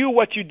up to you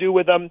what you do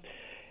with them.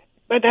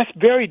 And that's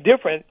very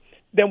different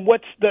than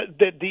what's the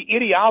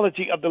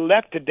ideology of the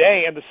left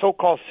today and the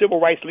so-called civil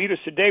rights leaders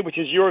today, which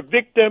is you're a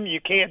victim,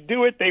 you can't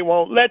do it, they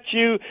won't let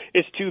you,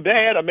 it's too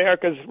bad,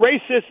 America's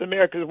racist,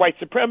 America's white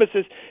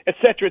supremacist, et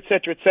cetera, et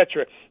cetera, et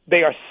cetera.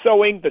 They are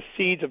sowing the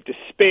seeds of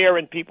despair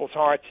in people's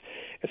hearts,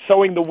 and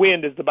sowing the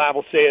wind, as the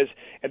Bible says,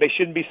 and they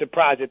shouldn't be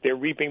surprised that they're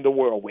reaping the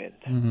whirlwind.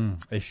 Mm-hmm.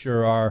 They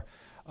sure are.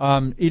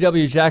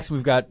 E.W. Jackson,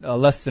 we've got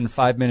less than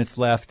 5 minutes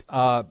left.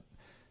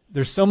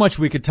 There's so much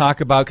we could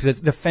talk about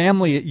because the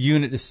family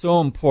unit is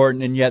so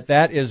important, and yet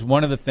that is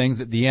one of the things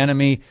that the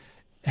enemy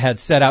had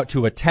set out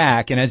to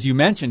attack. And as you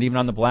mentioned, even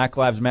on the Black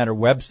Lives Matter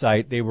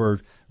website, they were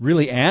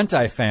really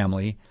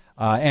anti-family,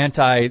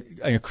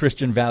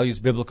 anti-Christian values,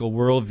 biblical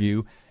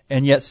worldview,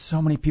 and yet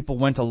so many people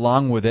went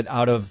along with it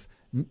out of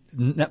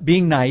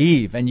being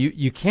naive, and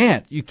you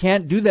can't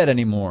do that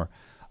anymore.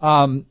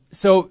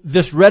 So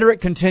this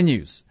rhetoric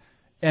continues.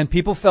 And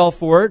people fell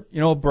for it. You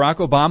know, Barack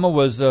Obama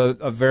was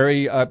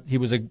he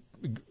was a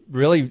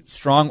really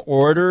strong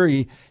orator.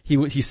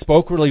 He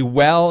spoke really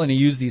well, and he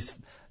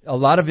used a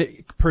lot of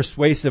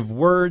persuasive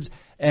words.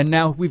 And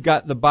now we've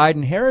got the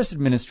Biden-Harris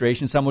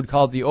administration. Some would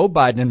call it the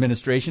O-Biden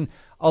administration.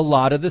 A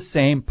lot of the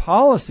same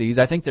policies.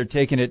 I think they're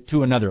taking it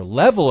to another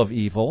level of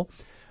evil,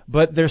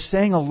 but they're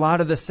saying a lot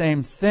of the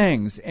same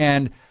things.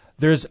 And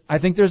I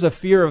think there's a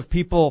fear of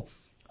people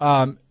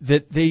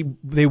that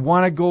they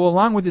want to go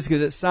along with this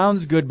because it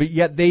sounds good, but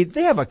yet they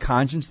have a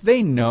conscience.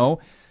 They know.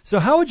 So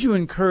how would you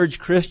encourage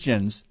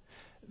Christians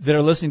that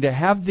are listening to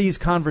have these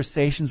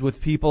conversations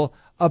with people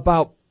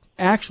about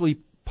actually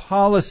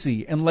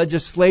policy and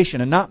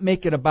legislation and not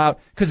make it about,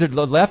 because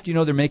the left,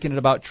 they're making it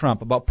about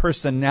Trump, about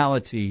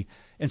personality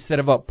instead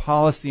of about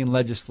policy and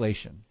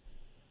legislation?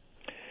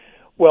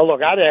 Well,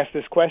 look, I'd ask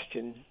this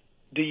question.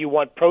 Do you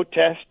want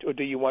protest or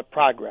do you want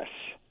progress?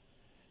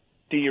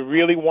 Do you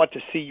really want to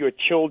see your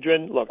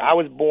children? Look, I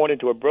was born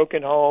into a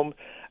broken home.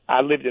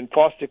 I lived in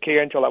foster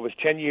care until I was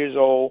 10 years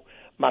old.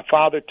 My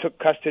father took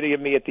custody of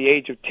me at the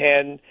age of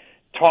 10,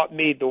 taught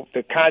me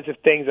the kinds of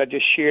things I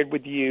just shared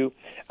with you.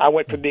 I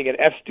went from being an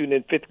F student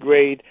in 5th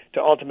grade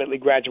to ultimately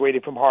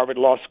graduating from Harvard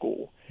Law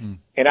School.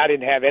 And I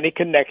didn't have any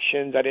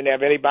connections. I didn't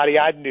have anybody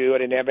I knew. I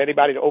didn't have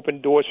anybody to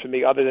open doors for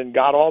me other than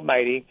God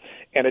Almighty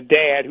and a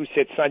dad who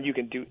said, son, you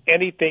can do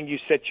anything you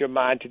set your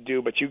mind to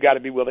do, but you got to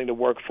be willing to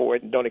work for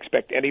it and don't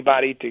expect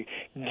anybody to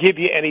give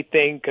you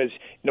anything because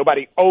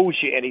nobody owes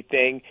you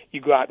anything.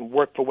 You go out and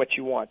work for what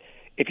you want.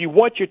 If you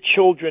want your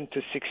children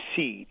to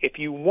succeed, if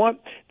you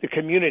want the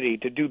community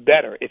to do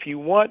better, if you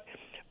want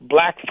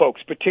black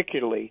folks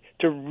particularly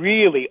to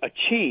really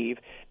achieve,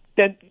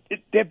 then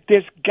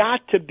there's got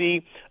to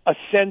be a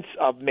sense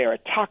of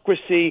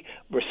meritocracy,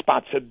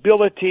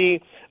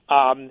 responsibility,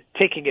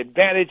 taking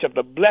advantage of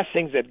the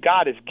blessings that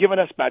God has given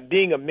us by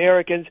being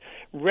Americans,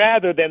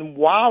 rather than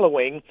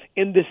wallowing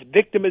in this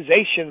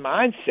victimization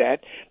mindset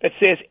that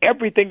says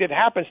everything that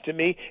happens to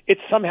me,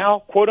 it's somehow,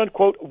 quote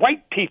unquote,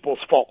 white people's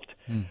fault.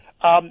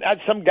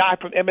 Some guy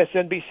from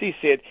MSNBC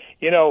said,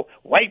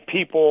 white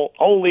people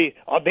only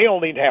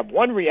have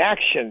one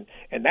reaction,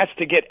 and that's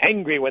to get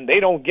angry when they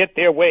don't get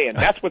their way, and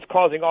that's what's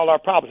causing all our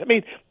problems. I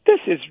mean, this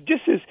is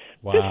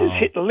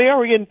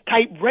Hitlerian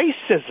type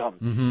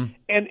racism,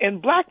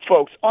 and black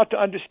folks ought to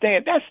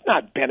understand that's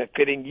not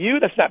benefiting you.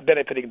 That's not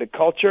benefiting the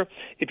culture.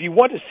 If you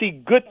want to see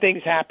good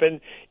things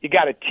happen, you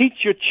got to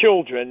teach your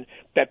children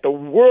that the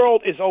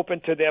world is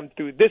open to them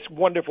through this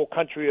wonderful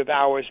country of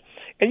ours.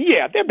 And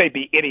yeah, there may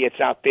be idiots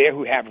out there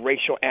who have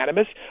racial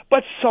animus,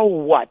 but so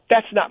what?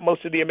 That's not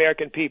most of the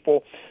American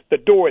people. The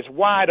door is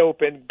wide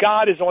open.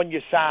 God is on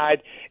your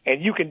side,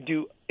 and you can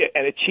do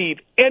and achieve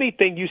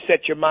anything you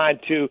set your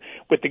mind to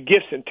with the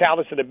gifts and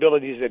talents and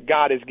abilities that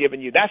God has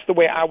given you. That's the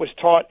way I was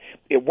taught.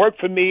 It worked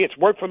for me. It's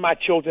worked for my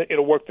children.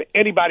 It'll work for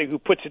anybody who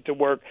puts it to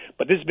work.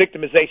 But this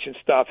victimization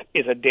stuff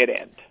is a dead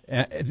end.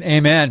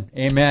 Amen.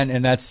 Amen.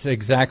 And that's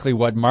exactly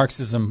what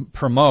Marxism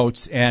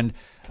promotes. And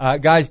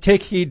guys,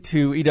 take heed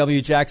to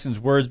E.W. Jackson's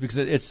words, because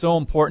it's so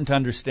important to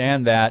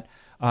understand that.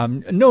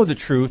 Know the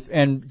truth,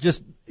 and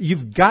just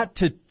you've got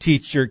to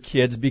teach your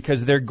kids,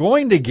 because they're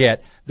going to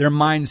get their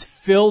minds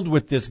filled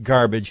with this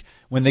garbage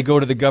when they go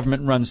to the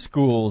government-run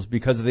schools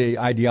because of the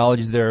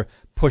ideologies they're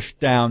pushed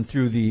down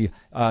through the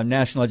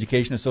National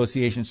Education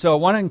Association. So I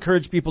want to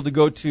encourage people to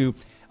go to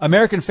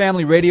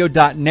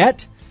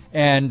AmericanFamilyRadio.net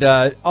and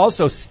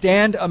also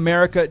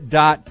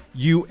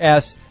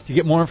StandAmerica.us to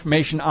get more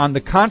information on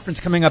the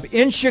conference coming up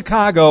in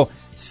Chicago,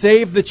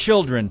 Save the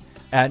Children,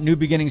 at New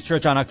Beginnings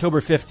Church on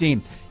October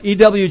 15th.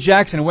 E.W.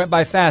 Jackson, it went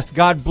by fast.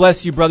 God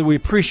bless you, brother. We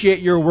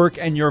appreciate your work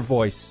and your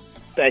voice.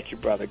 Thank you,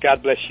 brother.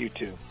 God bless you,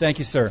 too. Thank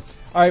you, sir.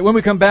 All right, when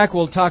we come back,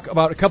 we'll talk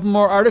about a couple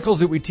more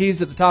articles that we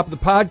teased at the top of the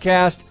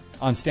podcast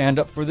on Stand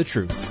Up for the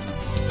Truth.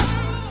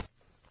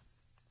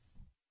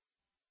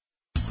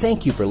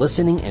 Thank you for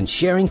listening and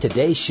sharing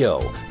today's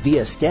show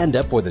via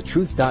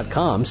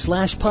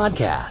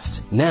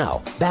standupforthetruth.com/podcast.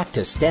 Now, back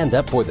to Stand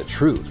Up for the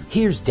Truth.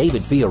 Here's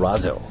David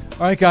Fiorazo.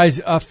 All right, guys,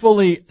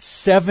 fully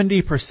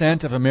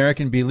 70% of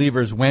American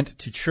believers went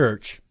to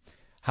church,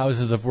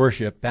 houses of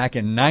worship, back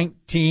in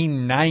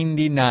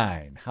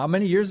 1999. How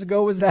many years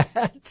ago was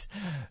that?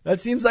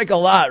 That seems like a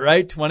lot,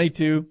 right?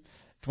 22,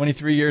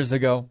 23 years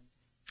ago.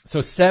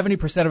 So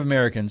 70% of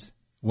Americans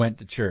went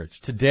to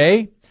church.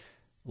 Today,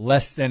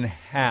 less than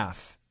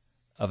half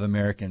of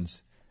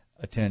Americans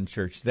attend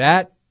church.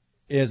 That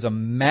is a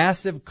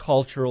massive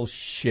cultural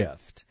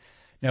shift.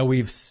 Now,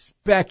 we've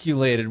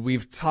speculated,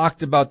 we've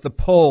talked about the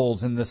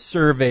polls and the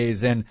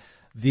surveys and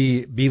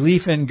the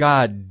belief in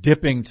God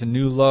dipping to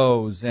new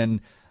lows,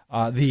 and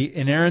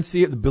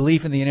the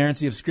belief in the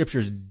inerrancy of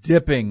Scriptures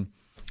dipping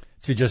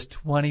to just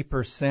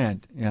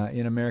 20%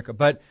 in America.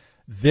 But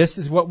this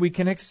is what we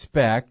can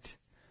expect.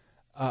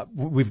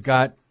 We've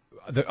got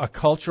a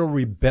cultural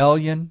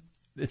rebellion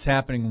that's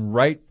happening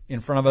right in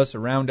front of us,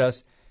 around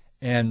us.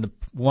 And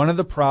one of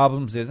the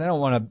problems is, I don't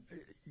want to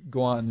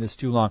go on this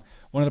too long.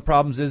 One of the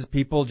problems is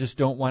people just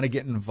don't want to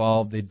get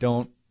involved. They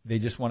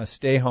just want to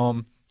stay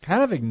home,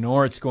 kind of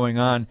ignore what's going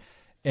on,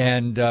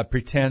 and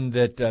pretend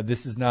that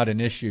this is not an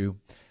issue,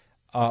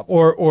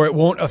 or it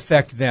won't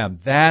affect them.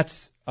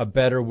 That's a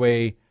better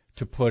way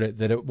to put it,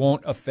 that it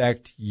won't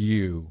affect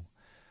you.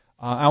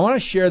 I want to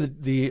share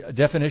the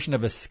definition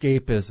of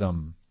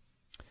escapism.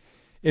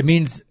 It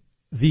means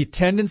the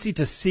tendency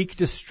to seek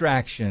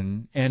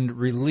distraction and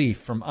relief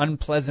from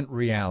unpleasant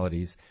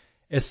realities,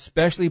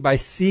 especially by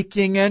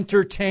seeking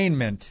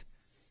entertainment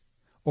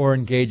or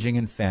engaging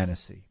in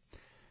fantasy.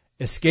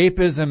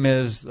 Escapism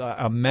is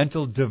a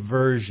mental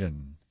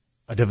diversion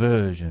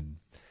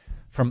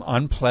from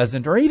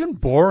unpleasant or even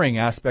boring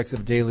aspects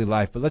of daily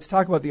life. But let's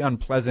talk about the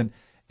unpleasant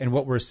and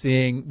what we're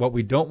seeing, what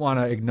we don't want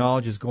to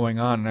acknowledge is going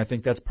on. And I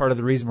think that's part of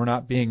the reason we're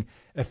not being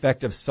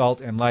effective salt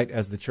and light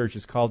as the church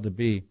is called to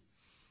be,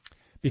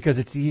 because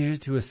it's easier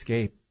to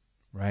escape,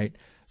 right?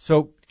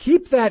 So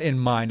keep that in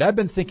mind. I've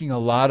been thinking a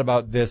lot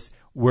about this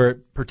where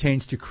it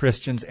pertains to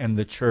Christians and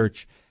the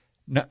church.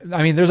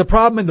 I mean, there's a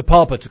problem in the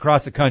pulpits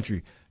across the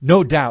country.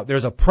 No doubt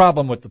there's a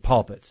problem with the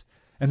pulpits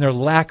and their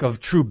lack of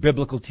true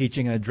biblical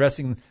teaching and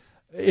addressing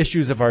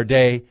issues of our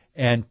day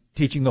and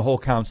teaching the whole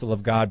counsel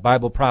of God,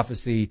 Bible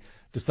prophecy,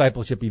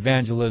 discipleship,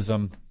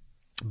 evangelism.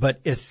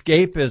 But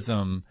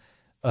escapism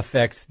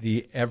affects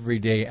the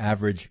everyday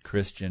average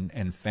Christian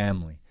and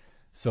family.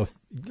 So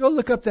go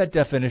look up that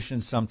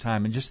definition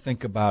sometime and just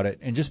think about it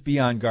and just be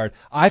on guard.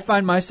 I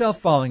find myself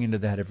falling into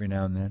that every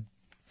now and then.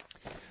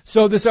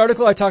 So this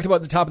article I talked about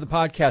at the top of the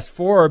podcast,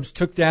 Forbes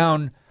took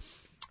down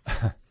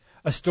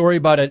a story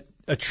about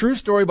a true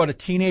story about a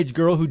teenage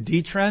girl who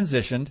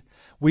detransitioned.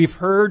 We've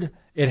heard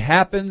it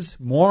happens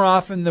more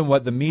often than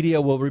what the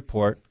media will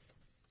report.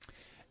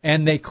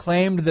 And they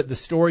claimed that the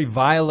story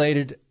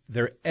violated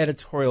their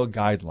editorial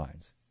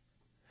guidelines.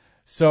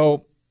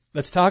 So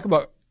let's talk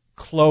about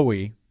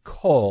Chloe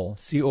Cole,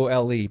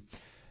 C-O-L-E.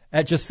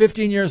 At just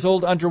 15 years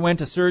old, underwent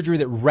a surgery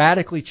that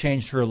radically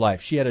changed her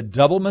life. She had a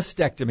double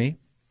mastectomy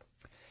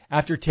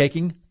after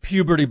taking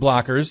puberty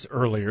blockers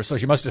earlier. So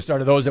she must have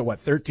started those at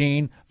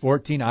 13,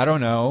 14, I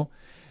don't know.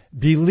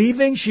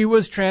 Believing she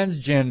was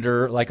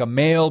transgender, like a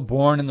male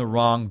born in the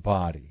wrong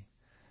body.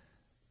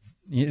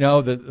 You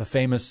know, the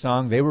famous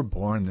song, They Were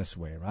Born This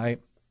Way, right?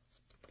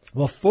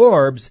 Well,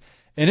 Forbes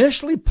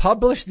initially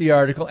published the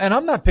article, and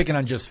I'm not picking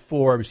on just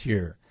Forbes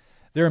here.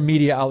 There are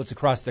media outlets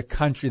across the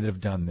country that have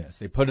done this.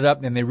 They put it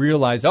up and they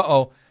realize,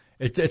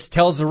 it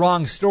tells the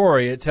wrong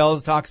story. It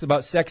talks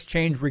about sex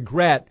change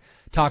regret,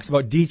 talks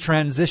about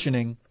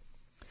detransitioning.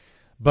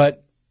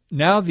 But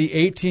now the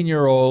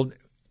 18-year-old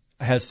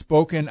has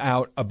spoken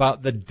out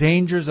about the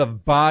dangers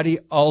of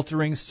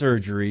body-altering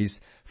surgeries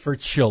for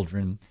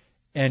children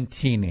and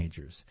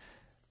teenagers.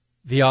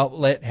 The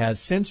outlet has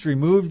since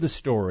removed the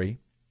story,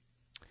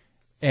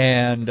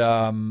 and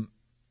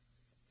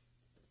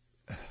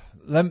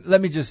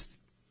let me just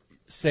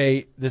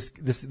say this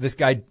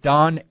guy,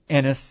 Don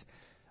Ennis,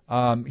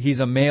 he's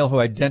a male who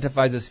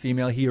identifies as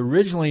female. He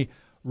originally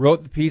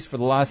wrote the piece for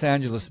the Los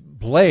Angeles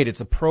Blade.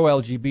 It's a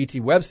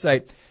pro-LGBT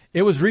website.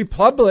 It was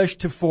republished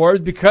to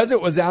Forbes because it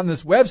was on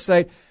this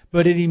website,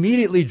 but it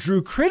immediately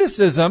drew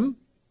criticism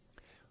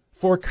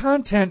for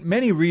content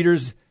many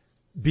readers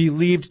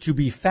believed to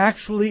be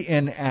factually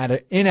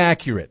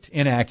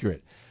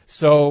inaccurate.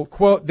 So,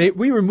 quote,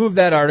 we removed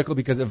that article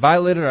because it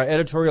violated our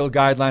editorial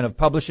guideline of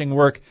publishing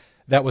work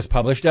that was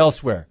published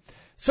elsewhere.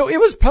 So it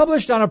was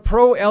published on a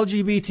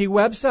pro-LGBT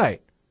website.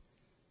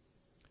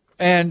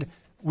 And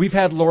we've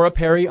had Laura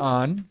Perry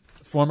on,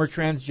 former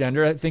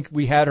transgender. I think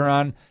we had her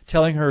on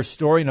telling her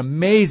story, an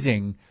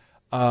amazing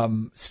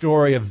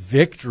story of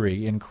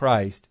victory in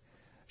Christ.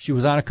 She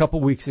was on a couple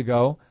weeks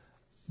ago.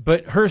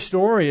 But her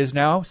story is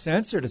now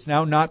censored. It's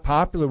now not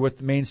popular with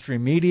the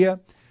mainstream media,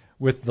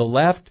 with the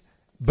left.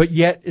 But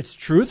yet it's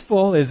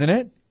truthful, isn't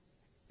it?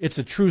 It's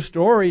a true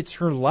story. It's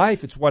her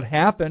life. It's what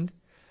happened.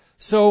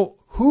 So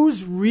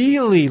who's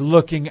really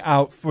looking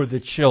out for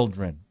the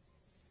children?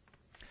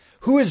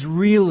 Who is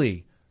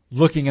really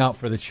looking out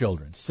for the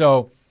children?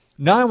 So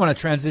now I want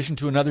to transition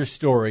to another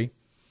story.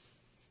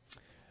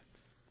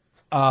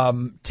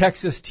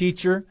 Texas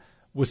teacher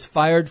was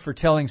fired for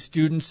telling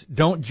students,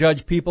 don't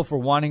judge people for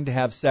wanting to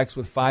have sex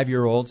with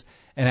 5-year-olds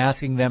and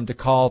asking them to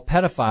call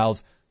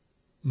pedophiles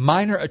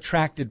minor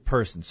attracted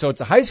persons. So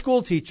it's a high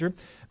school teacher.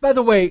 By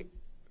the way,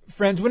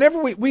 friends,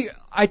 whenever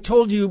I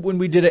told you when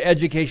we did an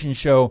education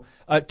show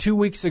 2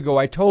 weeks ago,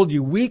 I told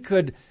you we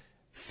could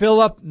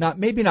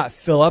maybe not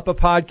fill up a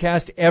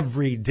podcast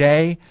every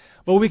day,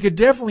 but we could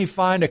definitely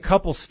find a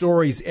couple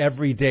stories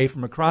every day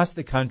from across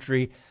the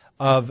country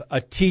of a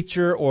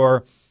teacher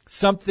or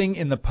something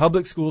in the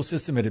public school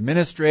system, an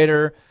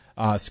administrator,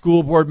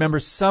 school board member,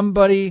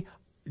 somebody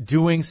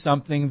doing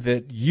something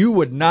that you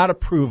would not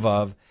approve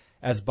of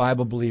as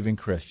Bible-believing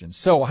Christians.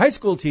 So a high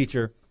school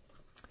teacher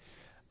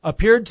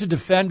appeared to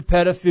defend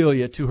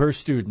pedophilia to her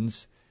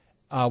students,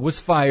 was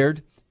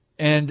fired,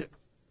 and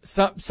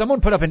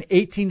someone put up an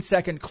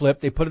 18-second clip.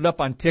 They put it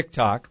up on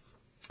TikTok,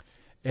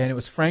 and it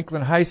was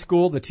Franklin High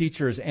School. The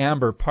teacher is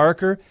Amber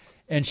Parker,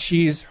 and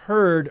she's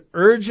heard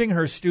urging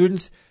her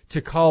students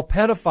to call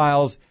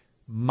pedophiles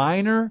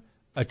minor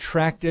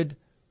attracted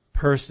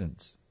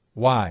persons.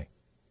 Why?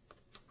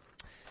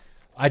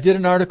 I did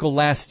an article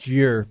last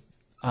year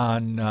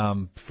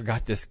on,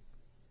 forgot this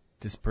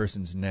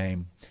person's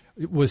name.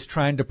 It was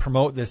trying to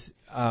promote this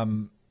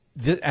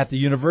at the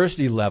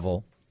university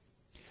level,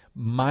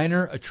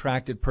 minor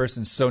attracted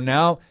persons. So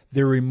now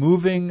they're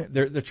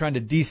trying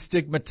to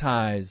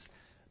destigmatize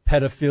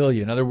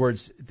pedophilia. In other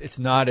words, it's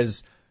not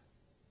as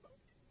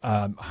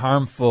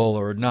harmful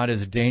or not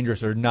as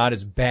dangerous or not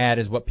as bad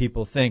as what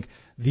people think.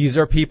 These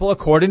are people,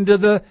 according to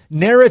the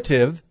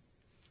narrative,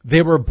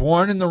 they were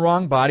born in the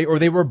wrong body or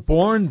they were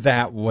born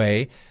that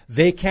way.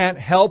 They can't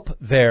help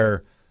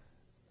their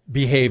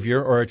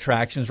behavior or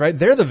attractions, right?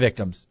 They're the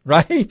victims,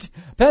 right?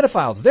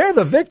 Pedophiles, they're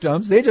the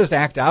victims. They just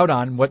act out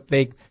on what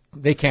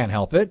they can't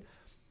help it.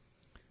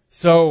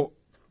 So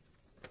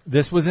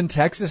this was in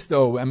Texas,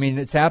 though. I mean,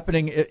 it's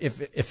happening.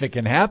 If it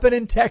can happen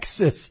in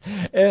Texas,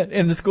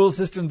 in the school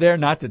system there,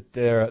 not that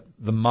they're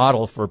the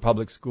model for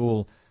public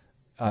school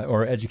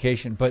or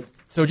education, but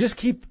so just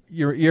keep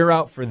your ear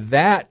out for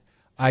that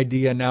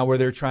idea now, where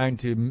they're trying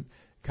to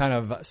kind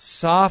of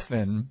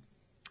soften.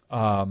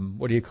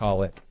 What do you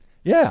call it?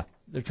 Yeah,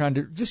 they're trying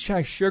to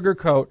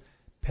sugarcoat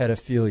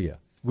pedophilia.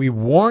 We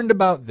warned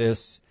about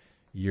this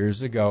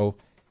years ago,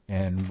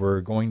 and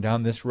we're going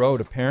down this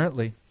road.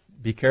 Apparently,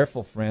 be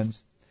careful,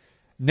 friends.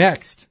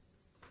 Next,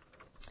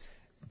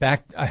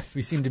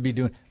 we seem to be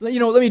doing, let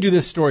me do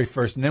this story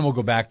first, and then we'll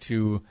go back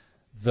to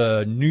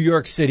the New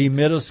York City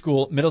middle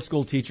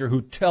school teacher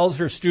who tells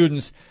her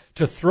students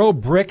to throw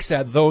bricks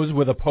at those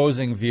with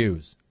opposing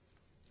views.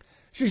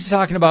 She's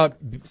talking about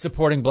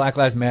supporting Black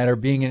Lives Matter,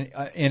 being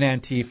in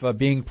Antifa,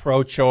 being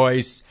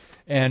pro-choice,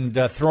 and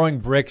throwing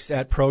bricks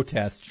at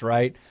protests,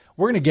 right?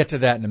 We're going to get to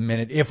that in a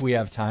minute if we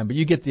have time, but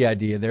you get the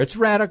idea there. It's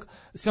radical.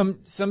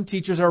 Some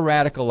teachers are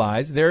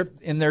radicalized. They're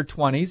in their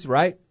 20s,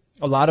 right?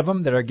 A lot of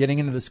them that are getting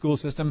into the school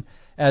system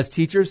as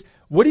teachers.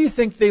 What do you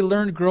think they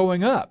learned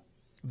growing up?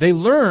 They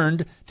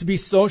learned to be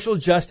social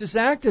justice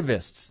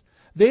activists.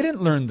 They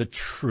didn't learn the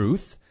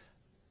truth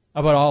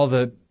about all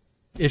the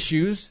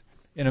issues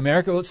in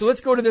America. So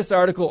let's go to this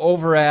article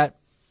over at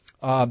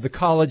the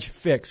College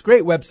Fix.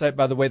 Great website,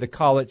 by the way, the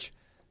College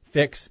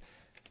Fix.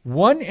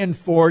 1 in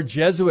 4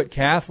 Jesuit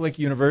Catholic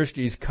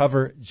universities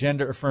cover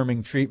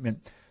gender-affirming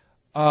treatment.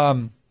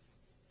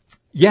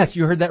 Yes,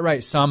 you heard that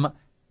right. Some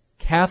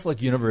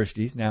Catholic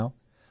universities now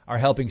are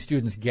helping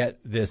students get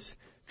this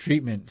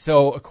treatment.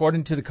 So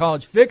according to the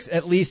College Fix,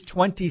 at least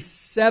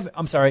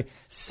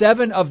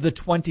 7 of the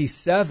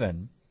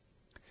 27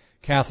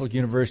 Catholic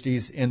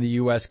universities in the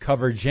U.S.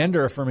 cover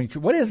gender-affirming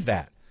treatment. What is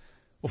that?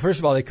 Well, first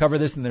of all, they cover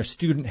this in their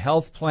student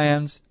health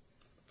plans.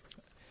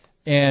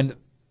 And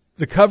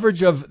the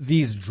coverage of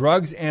these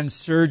drugs and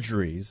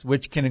surgeries,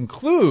 which can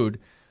include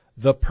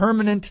the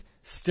permanent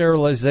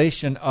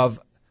sterilization of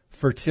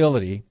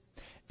fertility,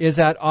 is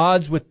at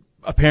odds with,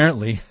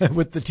 apparently,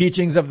 with the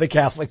teachings of the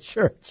Catholic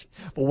Church.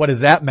 But what does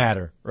that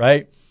matter,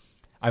 right?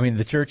 I mean,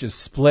 the church is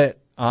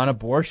split on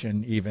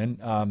abortion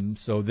even.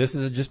 So this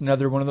is just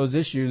another one of those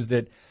issues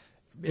that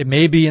it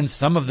may be in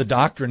some of the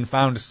doctrine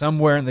found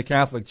somewhere in the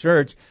Catholic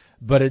Church,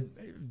 but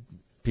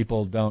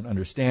people don't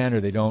understand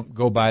or they don't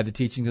go by the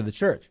teachings of the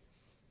church.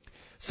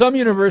 Some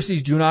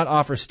universities do not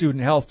offer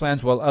student health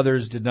plans, while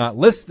others did not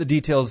list the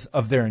details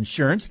of their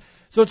insurance.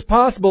 So it's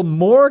possible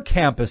more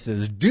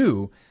campuses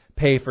do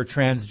pay for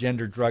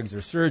transgender drugs or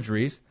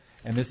surgeries.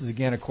 And this is,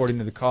 again, according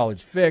to the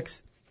College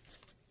Fix.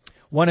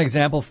 One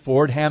example,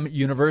 Fordham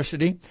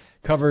University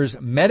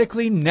covers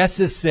medically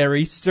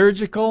necessary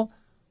surgical,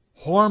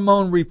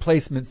 hormone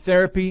replacement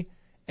therapy,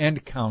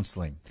 and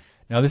counseling.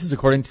 Now, this is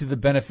according to the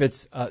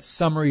benefits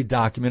summary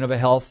document of a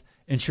health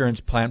insurance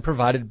plan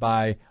provided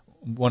by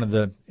one of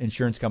the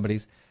insurance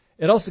companies.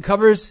 It also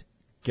covers,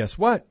 guess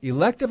what?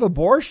 Elective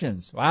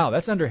abortions. Wow,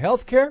 that's under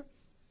health care.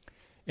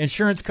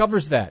 Insurance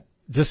covers that,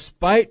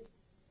 despite,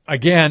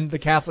 again, the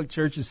Catholic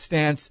Church's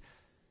stance,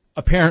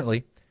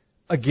 apparently,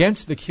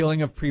 against the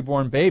killing of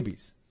preborn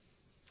babies.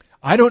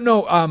 I don't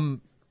know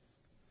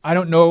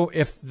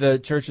if the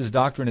church's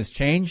doctrine has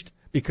changed,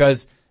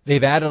 because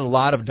they've added a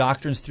lot of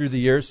doctrines through the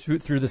years,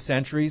 through the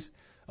centuries.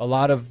 A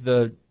lot of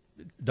the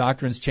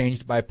doctrines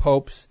changed by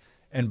popes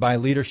and by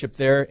leadership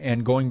there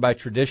and going by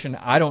tradition.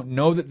 I don't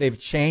know that they've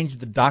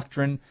changed the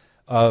doctrine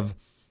of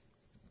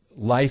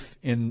life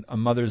in a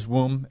mother's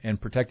womb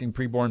and protecting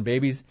preborn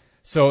babies.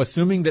 So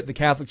assuming that the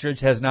Catholic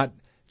Church has not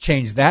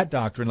changed that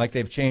doctrine like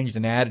they've changed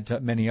and added to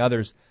many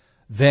others,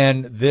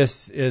 then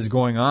this is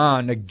going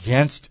on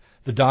against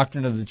the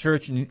doctrine of the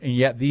church, and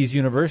yet these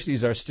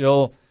universities are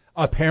still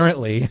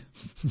apparently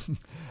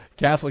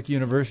Catholic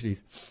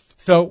universities.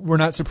 So we're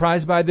not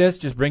surprised by this,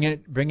 just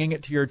bringing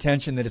it to your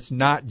attention that it's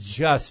not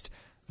just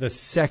the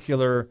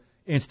secular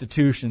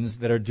institutions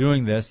that are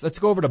doing this. Let's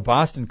go over to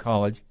Boston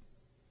College.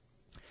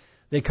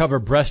 They cover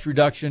breast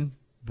reduction,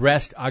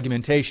 breast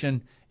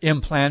augmentation,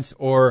 implants,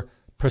 or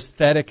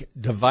prosthetic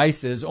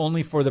devices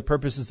only for the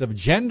purposes of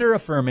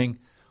gender-affirming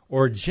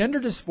or gender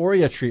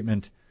dysphoria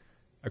treatment,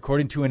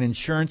 according to an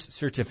insurance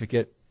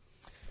certificate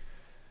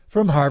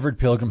from Harvard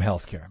Pilgrim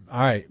Healthcare. All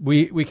right,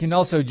 we can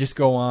also just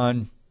go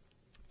on.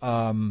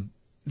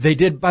 They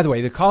did, by the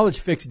way, the College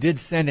Fix did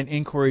send an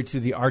inquiry to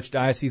the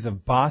Archdiocese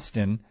of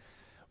Boston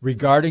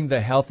regarding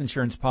the health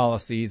insurance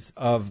policies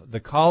of the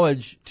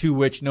college, to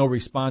which no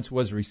response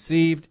was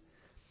received.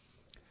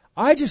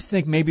 I just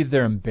think maybe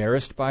they're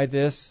embarrassed by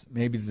this.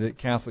 Maybe the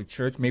Catholic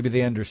Church, maybe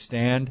they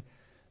understand.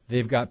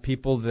 They've got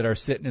people that are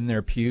sitting in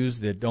their pews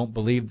that don't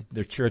believe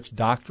their church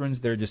doctrines.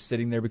 They're just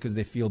sitting there because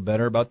they feel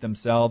better about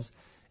themselves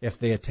if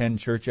they attend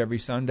church every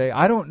Sunday.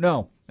 I don't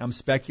know. I'm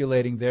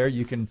speculating there.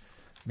 You can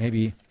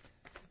maybe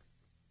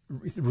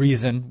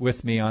reason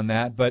with me on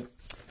that. But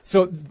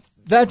so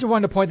that's, I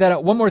wanted to point that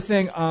out. One more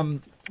thing.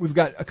 We've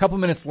got a couple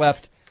minutes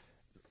left.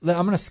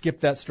 I'm going to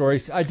skip that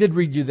story. I did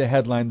read you the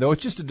headline, though.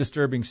 It's just a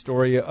disturbing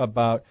story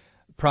about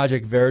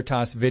Project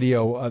Veritas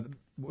video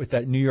with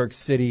that New York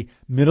City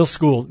middle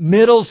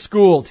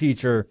school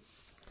teacher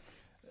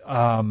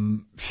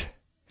talking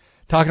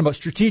about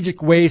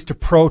strategic ways to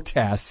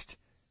protest.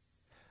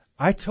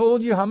 I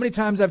told you, how many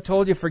times I've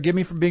told you, forgive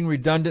me for being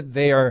redundant,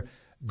 they are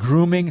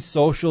grooming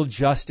social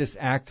justice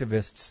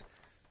activists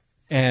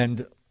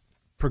and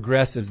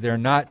progressives. They're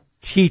not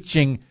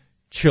teaching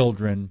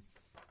children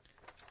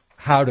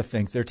how to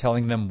think. They're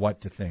telling them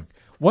what to think.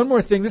 One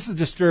more thing. This is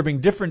disturbing,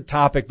 different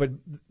topic, but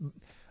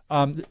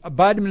the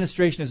Biden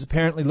administration is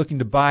apparently looking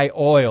to buy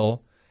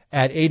oil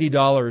at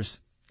 $80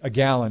 a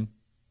gallon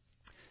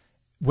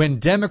when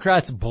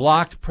Democrats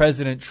blocked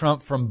President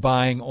Trump from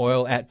buying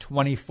oil at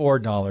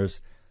 $24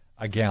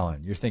 a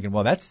gallon. You're thinking,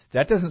 well,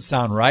 that doesn't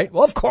sound right.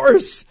 Well, of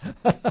course.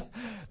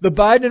 The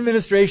Biden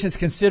administration is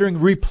considering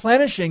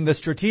replenishing the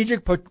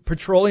Strategic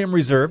Petroleum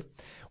Reserve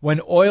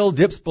when oil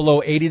dips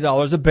below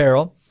 $80 a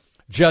barrel,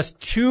 just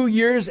 2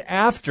 years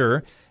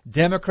after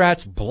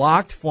Democrats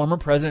blocked former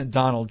President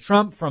Donald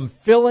Trump from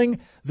filling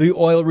the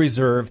oil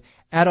reserve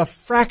at a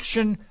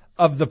fraction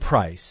of the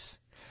price.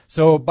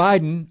 So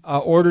Biden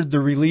ordered the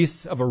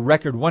release of a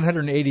record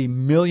 180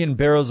 million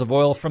barrels of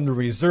oil from the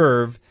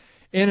reserve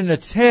in an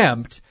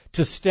attempt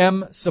to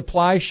stem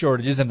supply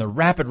shortages and the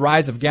rapid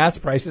rise of gas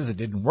prices. It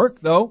didn't work,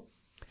 though,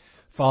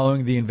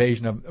 following the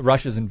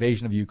Russia's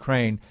invasion of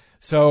Ukraine.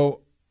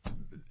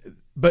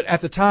 But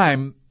at the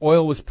time,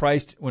 oil was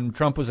priced, when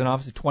Trump was in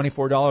office, at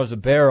 $24 a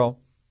barrel.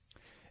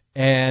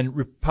 And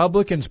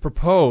Republicans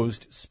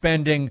proposed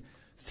spending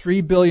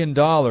 $3 billion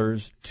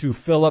to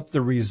fill up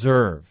the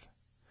reserve.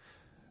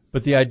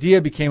 But the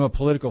idea became a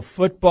political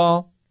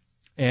football,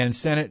 and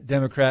Senate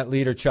Democrat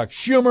leader Chuck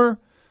Schumer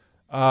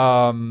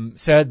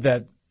said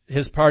that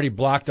his party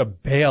blocked a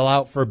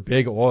bailout for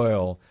big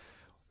oil.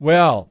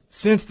 Well,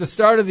 since the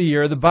start of the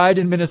year, the Biden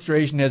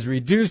administration has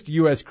reduced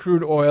U.S.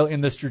 crude oil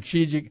in the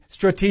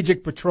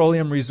Strategic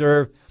Petroleum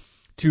Reserve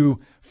to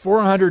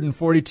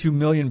 442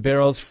 million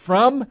barrels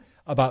from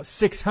about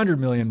 600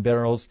 million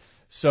barrels.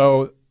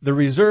 So the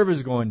reserve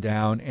is going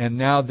down, and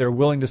now they're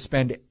willing to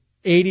spend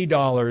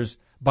 $80,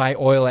 buy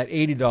oil at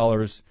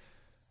 $80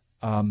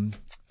 a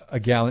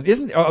gallon.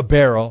 Isn't a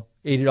barrel,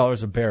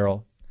 $80 a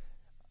barrel.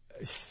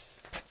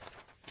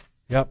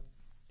 Yep.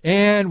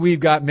 And we've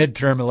got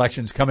midterm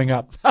elections coming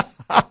up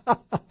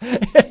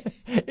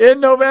in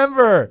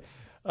November.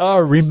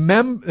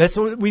 Remember, that's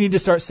what we need to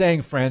start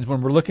saying, friends,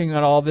 when we're looking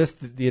at all this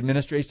that the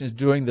administration is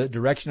doing, the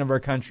direction of our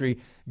country,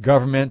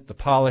 government, the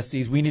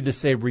policies. We need to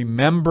say,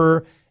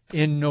 remember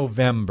in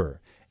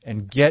November,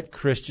 and get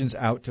Christians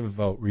out to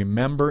vote.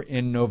 Remember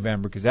in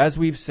November, because as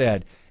we've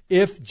said,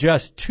 if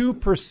just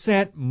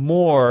 2%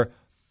 more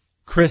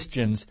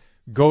Christians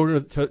go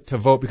to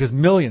vote, because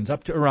millions,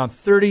 up to around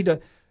 30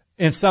 to,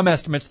 in some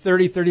estimates,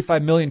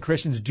 35 million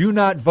Christians do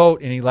not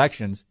vote in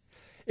elections.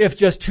 If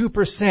just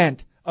 2%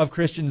 of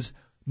Christians,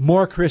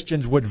 more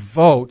Christians would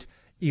vote,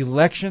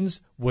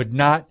 elections would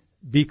not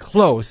be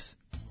close,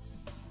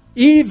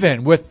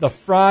 even with the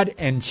fraud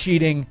and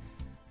cheating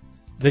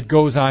that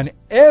goes on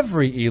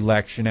every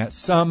election at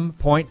some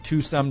point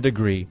to some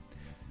degree.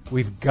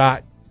 We've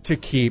got to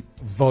keep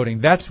voting.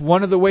 That's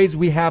one of the ways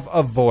we have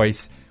a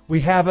voice.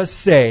 We have a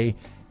say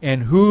in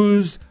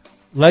whose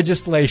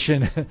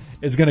legislation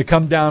is going to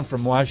come down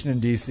from Washington,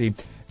 D.C.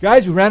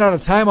 Guys, we ran out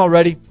of time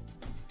already.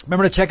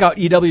 Remember to check out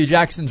E.W.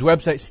 Jackson's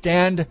website,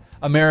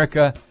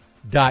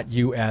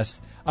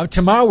 standamerica.us.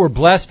 Tomorrow we're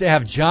blessed to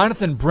have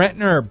Jonathan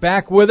Brentner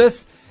back with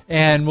us,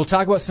 and we'll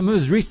talk about some of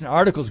his recent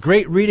articles.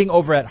 Great reading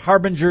over at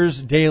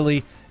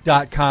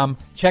harbingersdaily.com.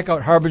 Check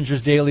out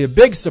Harbingers Daily, a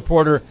big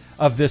supporter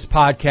of this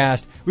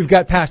podcast. We've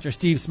got Pastor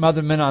Steve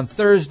Smotherman on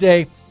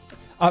Thursday.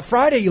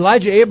 Friday,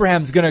 Elijah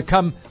Abraham's going to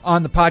come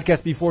on the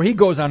podcast before he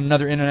goes on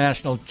another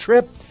international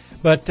trip.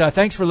 But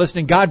thanks for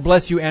listening. God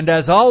bless you. And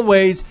as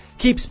always,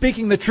 keep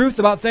speaking the truth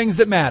about things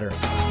that matter.